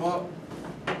attacker, I come up,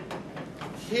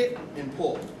 hit and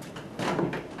pull.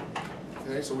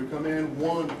 Okay, so we come in,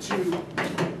 1, 2.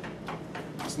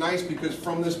 It's nice because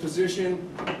from this position,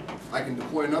 I can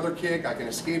deploy another kick, I can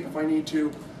escape if I need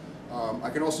to. I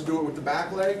can also do it with the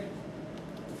back leg.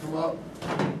 Come up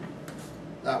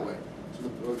that way.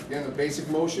 So again, the basic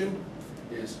motion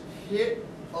is hit,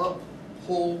 up,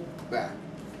 pull, back.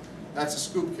 That's a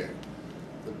scoop kick.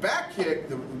 The back kick,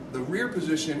 the rear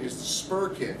position, is the spur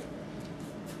kick.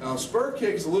 Now, spur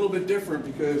kick is a little bit different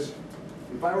because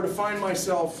if I were to find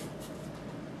myself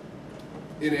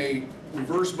in a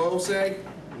reverse bow, say,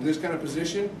 in this kind of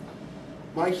position,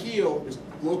 my heel is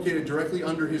located directly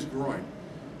under his groin.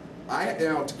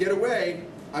 Now, to get away,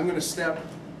 I'm going to step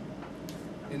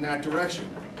in that direction.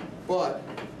 But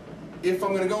if I'm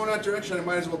going to go in that direction, I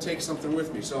might as well take something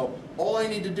with me. So all I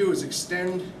need to do is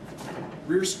extend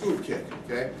rear scoop kick,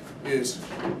 okay, is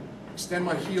extend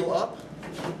my heel up.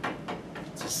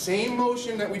 It's the same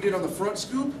motion that we did on the front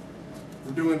scoop.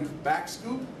 We're doing back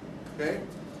scoop, okay?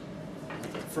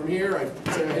 From here, I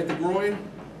hit the groin,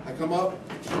 I come up,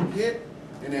 hit,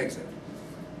 and exit.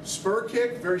 Spur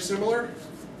kick, very similar.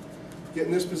 Get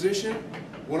in this position.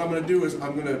 What I'm going to do is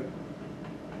I'm going to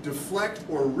deflect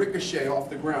or ricochet off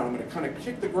the ground. I'm going to kind of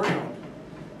kick the ground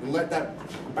and let that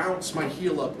bounce my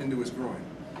heel up into his groin.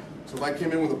 So if I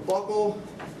came in with a buckle,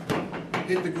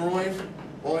 hit the groin,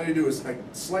 all I need to do is I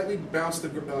slightly bounce the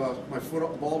ball of my foot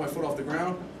off the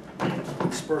ground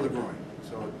and spur the groin.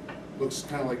 So it looks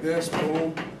kind of like this,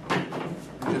 boom,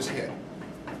 and just hit.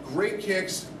 Great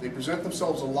kicks. They present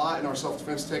themselves a lot in our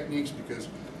self-defense techniques because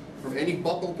from any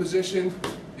buckle position,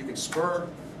 you can spur,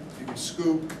 you can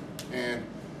scoop, and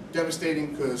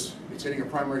devastating because it's hitting a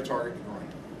primary target, the groin.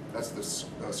 That's the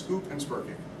scoop and spur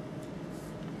kick.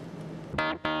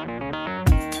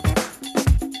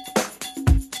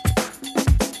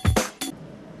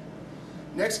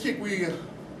 Next kick we're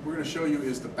going to show you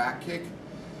is the back kick.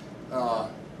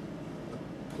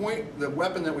 The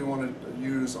weapon that we want to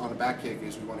use on a back kick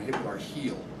is we want to hit with our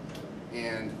heel.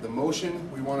 And the motion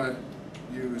we want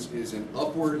to use is an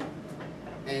upward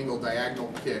angle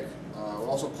diagonal kick. We'll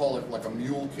also call it like a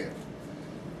mule kick.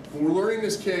 When we're learning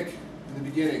this kick in the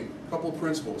beginning, a couple of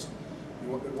principles.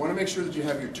 You want to make sure that you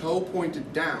have your toe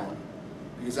pointed down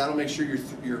because that'll make sure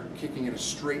you're kicking in a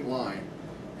straight line.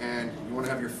 And you want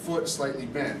to have your foot slightly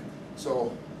bent.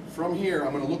 So from here,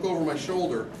 I'm going to look over my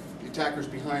shoulder, the attacker's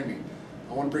behind me.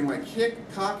 I want to bring my kick,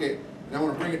 cock it, and I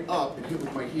want to bring it up and hit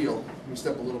with my heel. Let me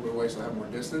step a little bit away so I have more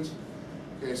distance.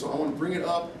 Okay, so I want to bring it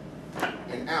up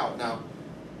and out. Now,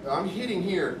 I'm hitting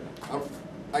here.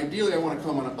 Ideally, I want to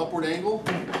come on an upward angle,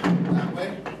 that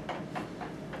way,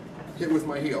 hit with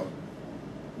my heel.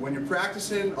 When you're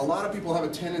practicing, a lot of people have a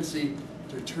tendency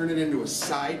to turn it into a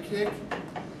side kick,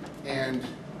 and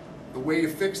the way to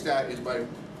fix that is by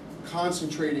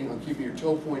concentrating on keeping your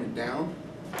toe pointed down.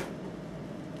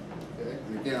 Okay?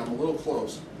 And again, I'm a little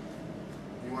close.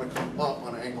 You want to come up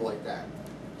on an angle like that.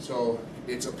 So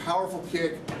it's a powerful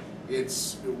kick. It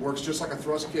works just like a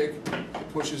thrust kick.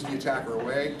 It pushes the attacker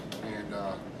away, and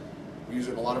we use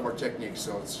it in a lot of our techniques.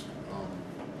 So it's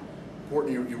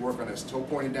important you work on this toe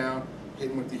pointed down,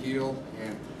 hitting with the heel,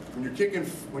 and when you're kicking,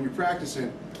 when you're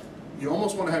practicing, you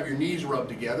almost want to have your knees rubbed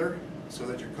together so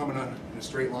that you're coming on in a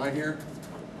straight line here,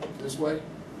 this way.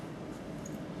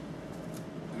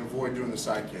 avoid doing the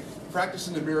side kick. Practice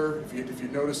in the mirror. If you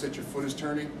notice that your foot is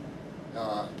turning,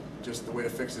 just the way to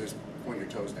fix it is point your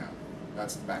toes down.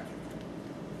 That's the back kick.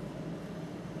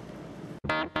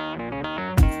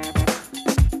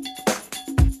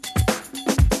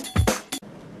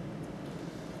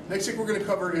 Next kick we're going to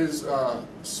cover is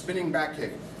spinning back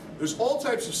kick. There's all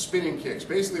types of spinning kicks.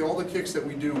 Basically all the kicks that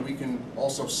we do we can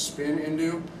also spin and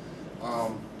do.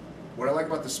 What I like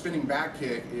about the spinning back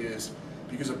kick is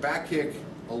because a back kick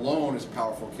alone is a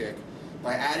powerful kick,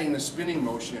 by adding the spinning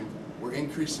motion we're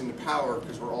increasing the power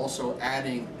because we're also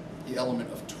adding the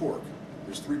element of torque.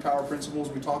 There's 3 power principles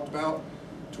we talked about: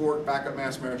 torque, backup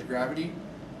mass, marriage of gravity.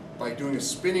 By doing a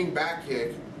spinning back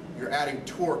kick you're adding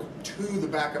torque to the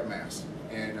backup mass,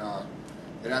 and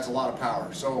it adds a lot of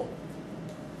power. So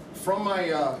from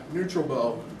my neutral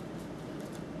bow,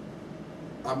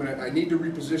 I need to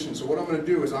reposition. So what I'm going to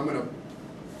do is I'm going to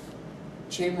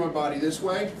chamber my body this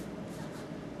way,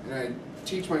 and I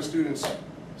teach my students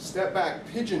step back,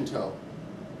 pigeon toe.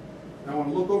 And I want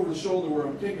to look over the shoulder where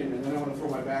I'm kicking, and then I want to throw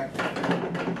my back kick.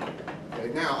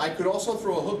 Okay, now I could also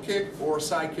throw a hook kick or a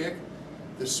side kick.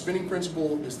 The spinning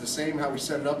principle is the same, how we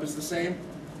set it up is the same.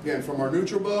 Again, from our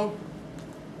neutral bow,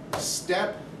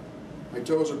 step, my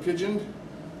toes are pigeoned,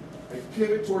 I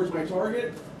pivot towards my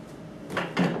target,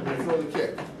 and I throw the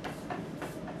kick.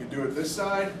 You do it this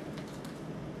side,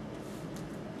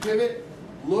 pivot,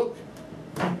 look,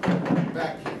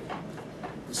 back kick.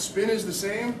 The spin is the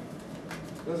same,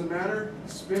 doesn't matter,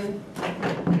 spin,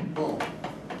 boom.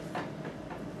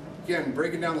 Again,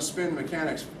 breaking down the spin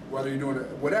mechanics, whether you're doing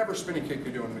whatever spinning kick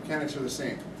you're doing, the mechanics are the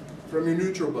same. From your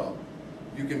neutral bow,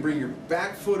 you can bring your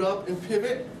back foot up and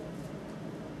pivot,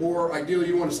 or ideally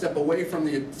you want to step away from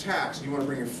the attack, so you want to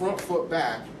bring your front foot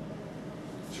back,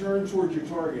 turn towards your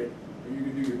target, and you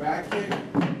can do your back kick,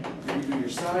 you can do your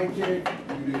side kick, you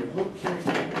can do your hook kick,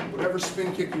 whatever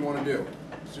spin kick you want to do.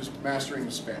 It's just mastering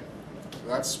the spin. So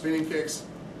that's spinning kicks,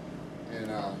 and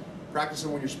practice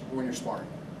them when you're sparring.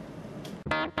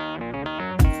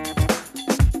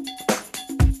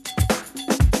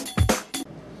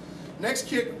 Next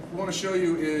kick we want to show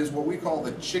you is what we call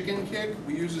the chicken kick.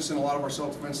 We use this in a lot of our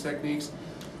self-defense techniques.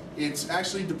 It's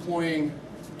actually deploying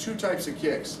 2 types of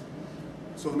kicks.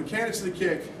 So the mechanics of the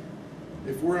kick,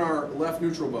 if we're in our left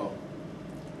neutral bow,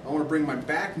 I want to bring my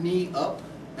back knee up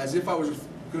as if I was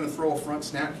going to throw a front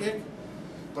snap kick,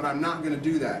 but I'm not going to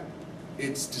do that.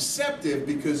 It's deceptive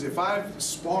because if I'm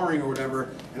sparring or whatever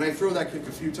and I throw that kick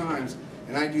a few times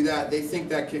and I do that, they think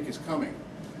that kick is coming.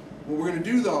 What we're going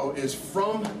to do though is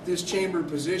from this chambered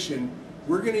position,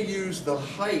 we're going to use the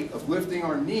height of lifting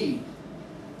our knee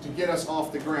to get us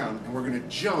off the ground, and we're going to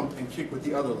jump and kick with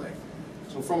the other leg.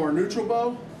 So from our neutral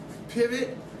bow,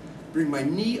 pivot, bring my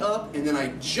knee up, and then I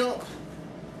jump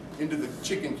into the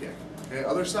chicken kick. Okay,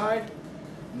 other side,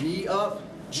 knee up,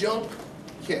 jump,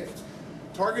 kick.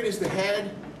 Target is the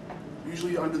head,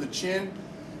 usually under the chin.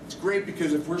 It's great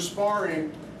because if we're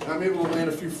sparring and I'm able to land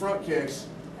a few front kicks,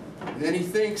 and then he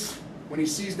thinks, when he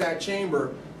sees that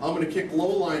chamber, I'm going to kick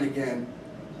low line again,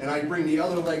 and I bring the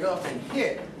other leg up and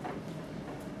hit.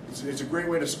 It's a great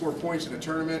way to score points in a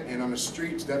tournament, and on the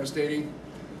street it's devastating.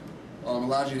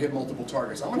 Allows you to hit multiple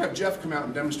targets. I'm going to have Jeff come out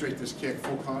and demonstrate this kick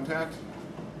full contact.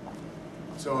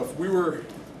 So if we were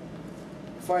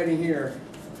fighting here,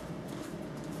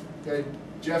 okay,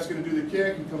 Jeff's going to do the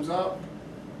kick, he comes up,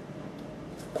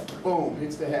 boom,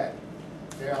 hits the head.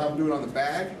 Okay, I'll have him do it on the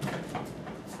bag.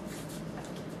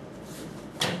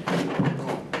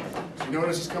 Boom. So you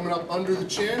notice he's coming up under the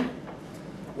chin.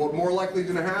 What more likely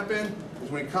is going to happen is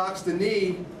when he cocks the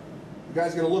knee, the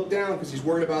guy's going to look down because he's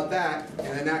worried about that, and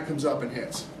then that comes up and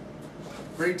hits.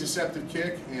 Great deceptive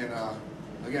kick, and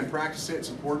again, practice it, it's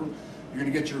important. You're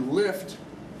going to get your lift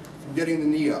from getting the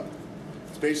knee up.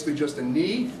 It's basically just a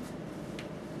knee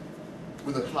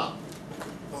with a hop.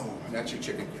 Boom, and that's your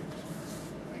chicken kick.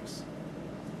 Thanks.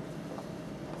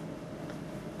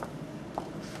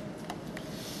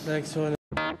 Next one.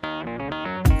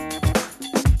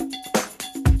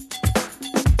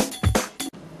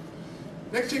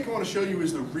 Next kick I want to show you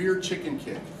is the rear chicken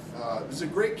kick. This is a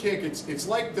great kick. It's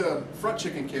like the front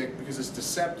chicken kick because it's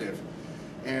deceptive,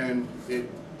 and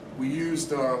we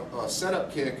used a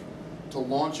setup kick to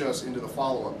launch us into the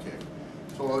follow-up kick.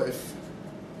 So if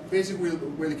basically the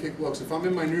way the kick looks, if I'm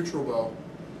in my neutral bow,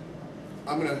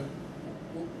 I'm going to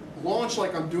launch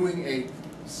like I'm doing a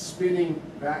spinning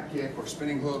back kick or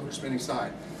spinning hook or spinning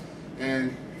side.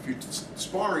 And if you're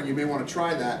sparring, you may want to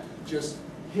try that. Just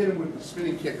hit him with the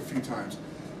spinning kick a few times.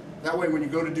 That way when you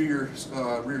go to do your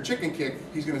rear chicken kick,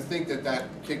 he's going to think that that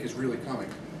kick is really coming.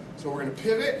 So we're going to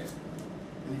pivot,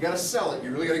 and you got to sell it.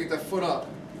 You really got to get that foot up.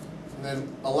 and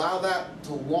then allow that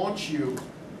to launch you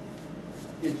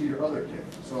into your other kick.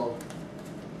 So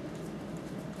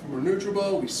from our neutral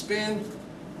bow, we spin,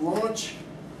 launch,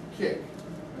 kick.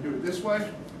 I do it this way.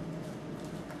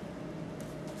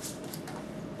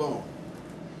 Boom.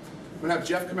 I'm going to have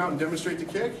Jeff come out and demonstrate the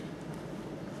kick.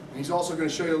 And he's also going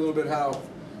to show you a little bit how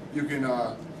you can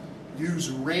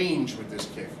use range with this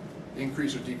kick.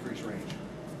 Increase or decrease range.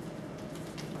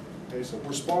 Okay, so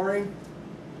we're sparring.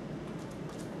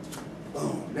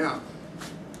 Boom. Now,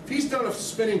 if he's done a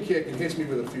spinning kick and hits me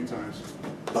with it a few times.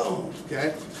 Boom.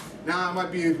 Okay. Now I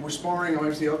might be, we're sparring, I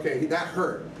might see, okay, that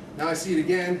hurt. Now I see it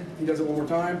again, he does it one more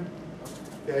time.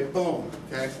 Okay, boom.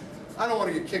 Okay. I don't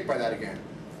want to get kicked by that again.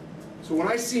 So when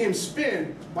I see him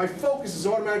spin, my focus is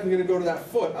automatically going to go to that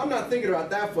foot. I'm not thinking about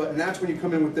that foot, and that's when you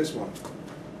come in with this one.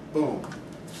 Boom.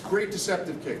 Great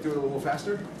deceptive kick. Do it a little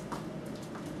faster.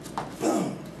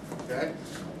 Boom. Okay.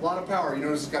 A lot of power. You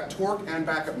notice it's got torque and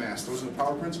backup mass. Those are the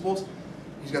power principles.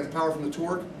 He's got the power from the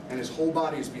torque, and his whole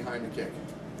body is behind the kick.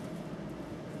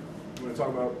 You want to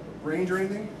talk about range or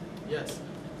anything? Yes.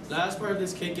 The last part of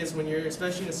this kick is when you're,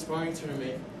 especially in a sparring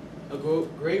tournament, a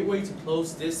great way to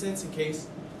close distance in case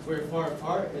we're far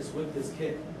apart is with this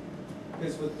kick.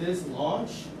 Because with this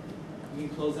launch, you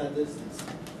can close that distance.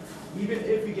 Even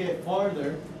if you get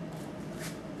farther,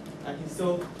 I can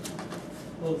still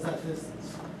close that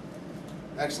distance.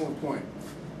 Excellent point.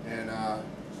 And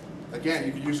again,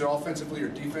 you can use it offensively or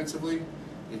defensively.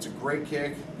 It's a great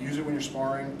kick. Use it when you're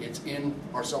sparring. It's in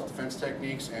our self-defense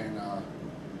techniques, and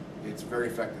it's very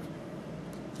effective.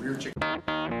 Rear chick.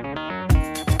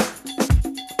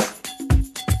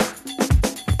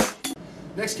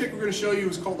 Next kick we're going to show you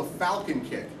is called the falcon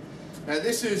kick. Now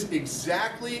this is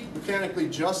exactly mechanically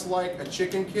just like a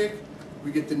chicken kick.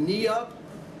 We get the knee up,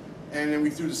 and then we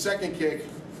do the second kick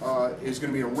is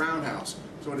going to be a roundhouse.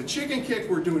 So in a chicken kick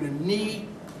we're doing a knee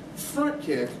front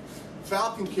kick.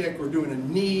 Falcon kick we're doing a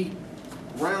knee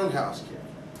roundhouse kick.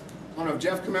 I want to have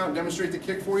Jeff come out and demonstrate the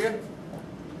kick for you.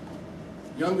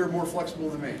 Younger, more flexible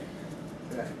than me.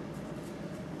 Okay.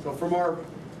 So from our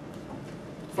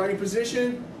fighting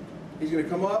position, he's going to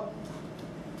come up,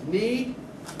 knee,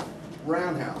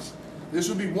 roundhouse. This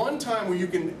would be one time where you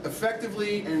can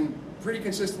effectively and pretty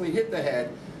consistently hit the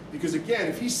head, because again,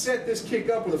 if he set this kick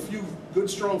up with a few good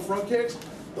strong front kicks,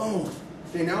 boom.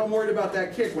 Okay, now I'm worried about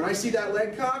that kick. When I see that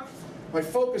leg cock, my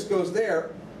focus goes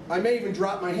there. I may even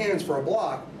drop my hands for a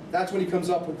block. That's when he comes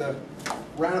up with the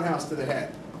roundhouse to the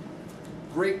head.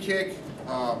 Great kick.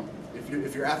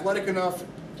 If you're athletic enough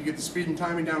to get the speed and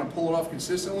timing down and pull it off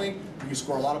consistently, you can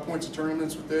score a lot of points in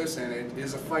tournaments with this, and it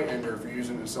is a fight ender if you're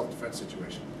using it in a self-defense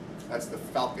situation. That's the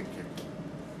falcon kick.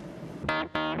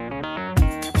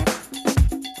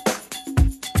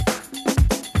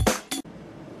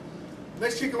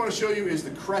 Next kick I want to show you is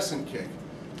the crescent kick.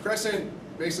 Crescent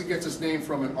basically gets its name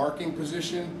from an arcing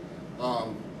position,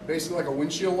 basically like a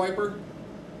windshield wiper.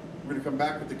 We're going to come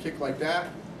back with the kick like that.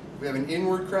 We have an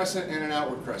inward crescent and an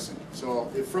outward crescent. So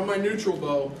from my neutral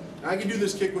bow, I can do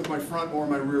this kick with my front or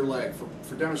my rear leg.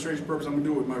 For demonstration purposes, I'm going to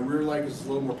do it with my rear leg because it's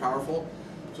a little more powerful.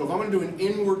 So if I'm going to do an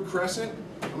inward crescent,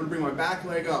 I'm going to bring my back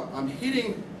leg up. I'm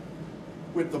hitting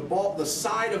with the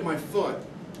side of my foot,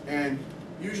 and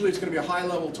usually it's going to be a high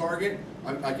level target.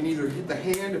 I can either hit the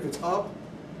hand if it's up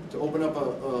to open up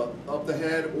up the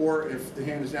head, or if the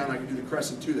hand is down, I can do the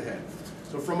crescent to the head.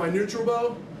 So from my neutral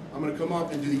bow, I'm going to come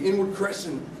up and do the inward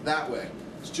crescent that way.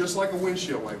 It's just like a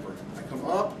windshield wiper. I come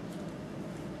up,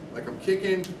 like I'm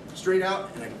kicking straight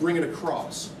out, and I bring it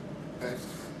across. Okay?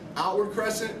 Outward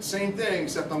crescent, same thing,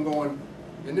 except I'm going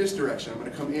in this direction. I'm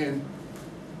going to come in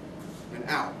and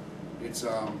out. It's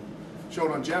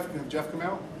shown on Jeff. Can have Jeff come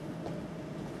out?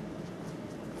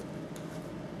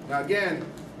 Now again,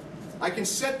 I can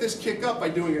set this kick up by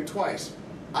doing it twice.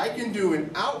 I can do an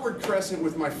outward crescent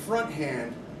with my front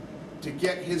hand to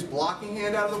get his blocking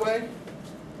hand out of the way,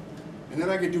 and then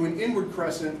I could do an inward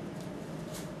crescent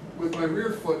with my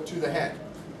rear foot to the head.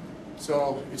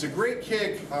 So it's a great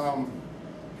kick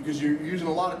because you're using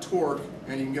a lot of torque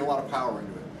and you can get a lot of power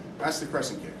into it. That's the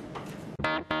crescent kick.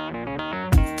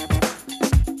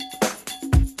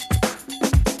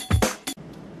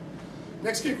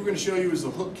 Next kick we're going to show you is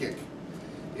the hook kick.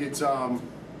 It's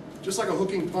just like a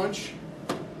hooking punch.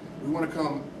 We want to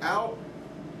come out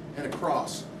and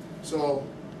across. So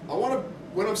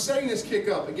when I'm setting this kick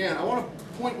up, again, I want to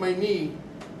point my knee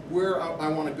where I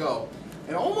want to go.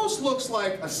 It almost looks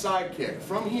like a side kick.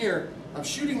 From here, I'm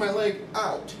shooting my leg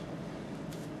out.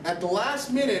 At the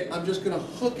last minute, I'm just going to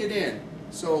hook it in.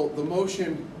 So the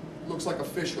motion looks like a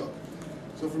fish hook.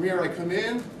 So from here, I come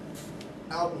in,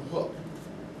 out and hook.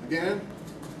 Again,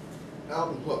 out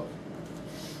and hook.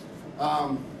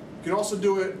 You can also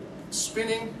do it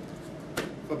spinning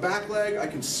the back leg. I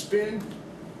can spin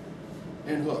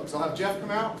and hook. So I'll have Jeff come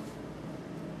out.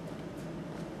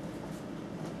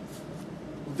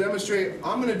 We'll demonstrate.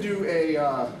 I'm going to do a,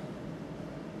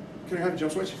 can I have a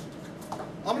jump switch?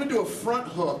 I'm going to do a front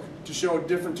hook to show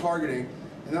different targeting,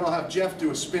 and then I'll have Jeff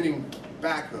do a spinning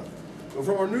back hook. So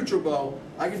from our neutral bow,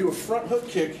 I can do a front hook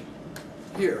kick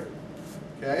here.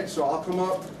 Okay, so I'll come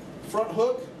up, front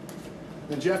hook,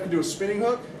 then Jeff can do a spinning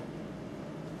hook.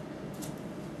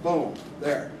 Boom,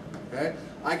 there. Okay,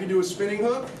 I can do a spinning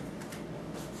hook.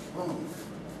 Boom.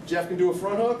 Jeff can do a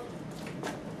front hook.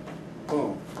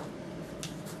 Boom.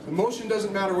 The motion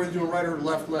doesn't matter whether you're doing right or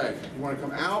left leg. You want to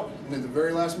come out, and at the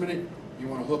very last minute, you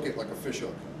want to hook it like a fish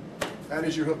hook. That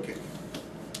is your hook kick.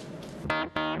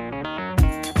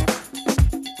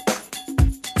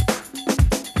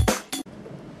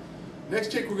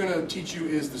 Next kick we're going to teach you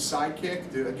is the side kick.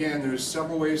 Again, there's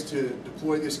several ways to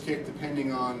deploy this kick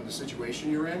depending on the situation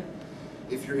you're in.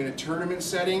 If you're in a tournament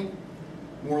setting,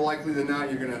 more likely than not,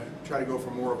 you're going to try to go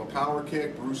for more of a power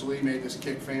kick. Bruce Lee made this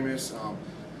kick famous.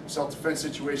 Self-defense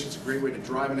situation is a great way to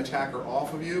drive an attacker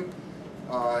off of you.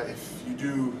 If you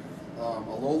do a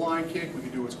low line kick, we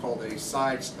can do what's called a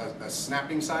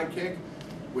snapping side kick,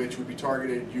 which would be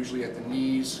targeted usually at the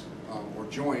knees or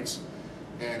joints.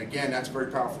 And again, that's a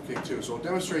very powerful kick too. So I'll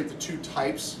demonstrate the two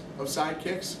types of side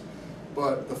kicks,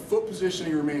 but the foot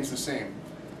positioning remains the same.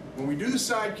 When we do the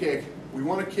side kick, we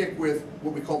want to kick with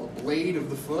what we call the blade of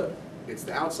the foot. It's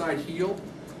the outside heel.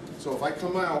 So if I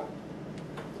come out,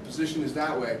 the position is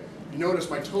that way. You notice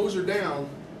my toes are down,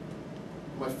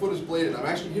 my foot is bladed. I'm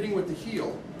actually hitting with the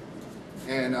heel,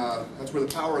 and that's where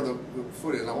the power of the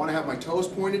foot is. I want to have my toes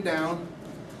pointed down,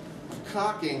 I'm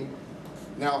cocking.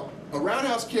 Now, a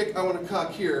roundhouse kick, I want to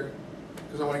cock here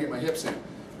because I want to get my hips in.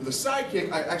 With a side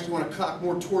kick, I actually want to cock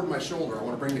more toward my shoulder. I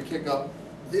want to bring the kick up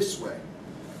this way.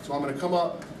 So I'm going to come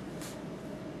up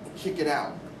and kick it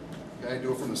out. Okay,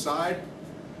 do it from the side,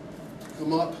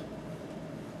 come up,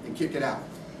 and kick it out.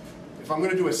 If I'm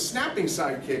going to do a snapping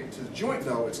side kick to the joint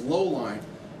though, it's low line.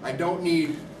 I don't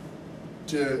need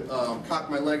to cock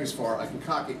my leg as far. I can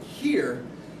cock it here,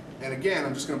 and again,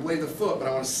 I'm just going to blade the foot, but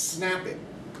I want to snap it.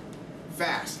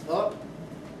 Fast. Up,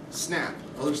 snap.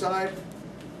 Other side,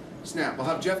 snap. I'll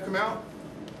have Jeff come out.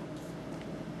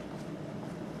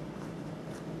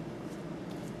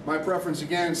 My preference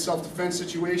again, self-defense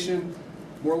situation.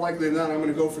 More likely than not, I'm going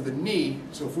to go for the knee.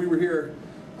 So if we were here,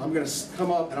 I'm going to come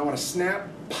up and I want to snap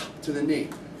to the knee.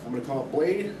 I'm going to come up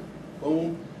blade,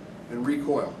 boom, and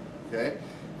recoil. Okay.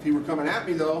 If he were coming at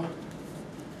me though,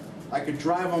 I could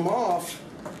drive him off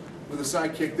with a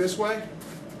side kick this way.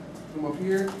 Come up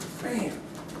here, bam,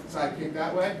 side kick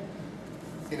that way.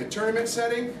 In a tournament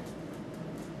setting,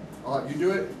 I'll have you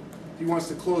do it. If he wants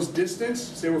to close distance,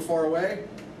 say we're far away,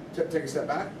 take a step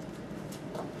back.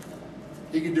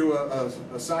 He can do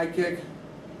a side kick.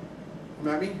 Come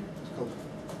at me,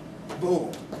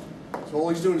 boom. So all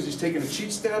he's doing is he's taking a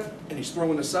cheat step and he's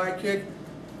throwing a side kick.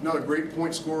 Another great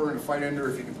point scorer and a fight ender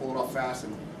if you can pull it off fast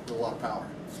and with a lot of power.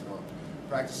 So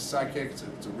practice a side kick, it's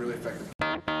a really effective.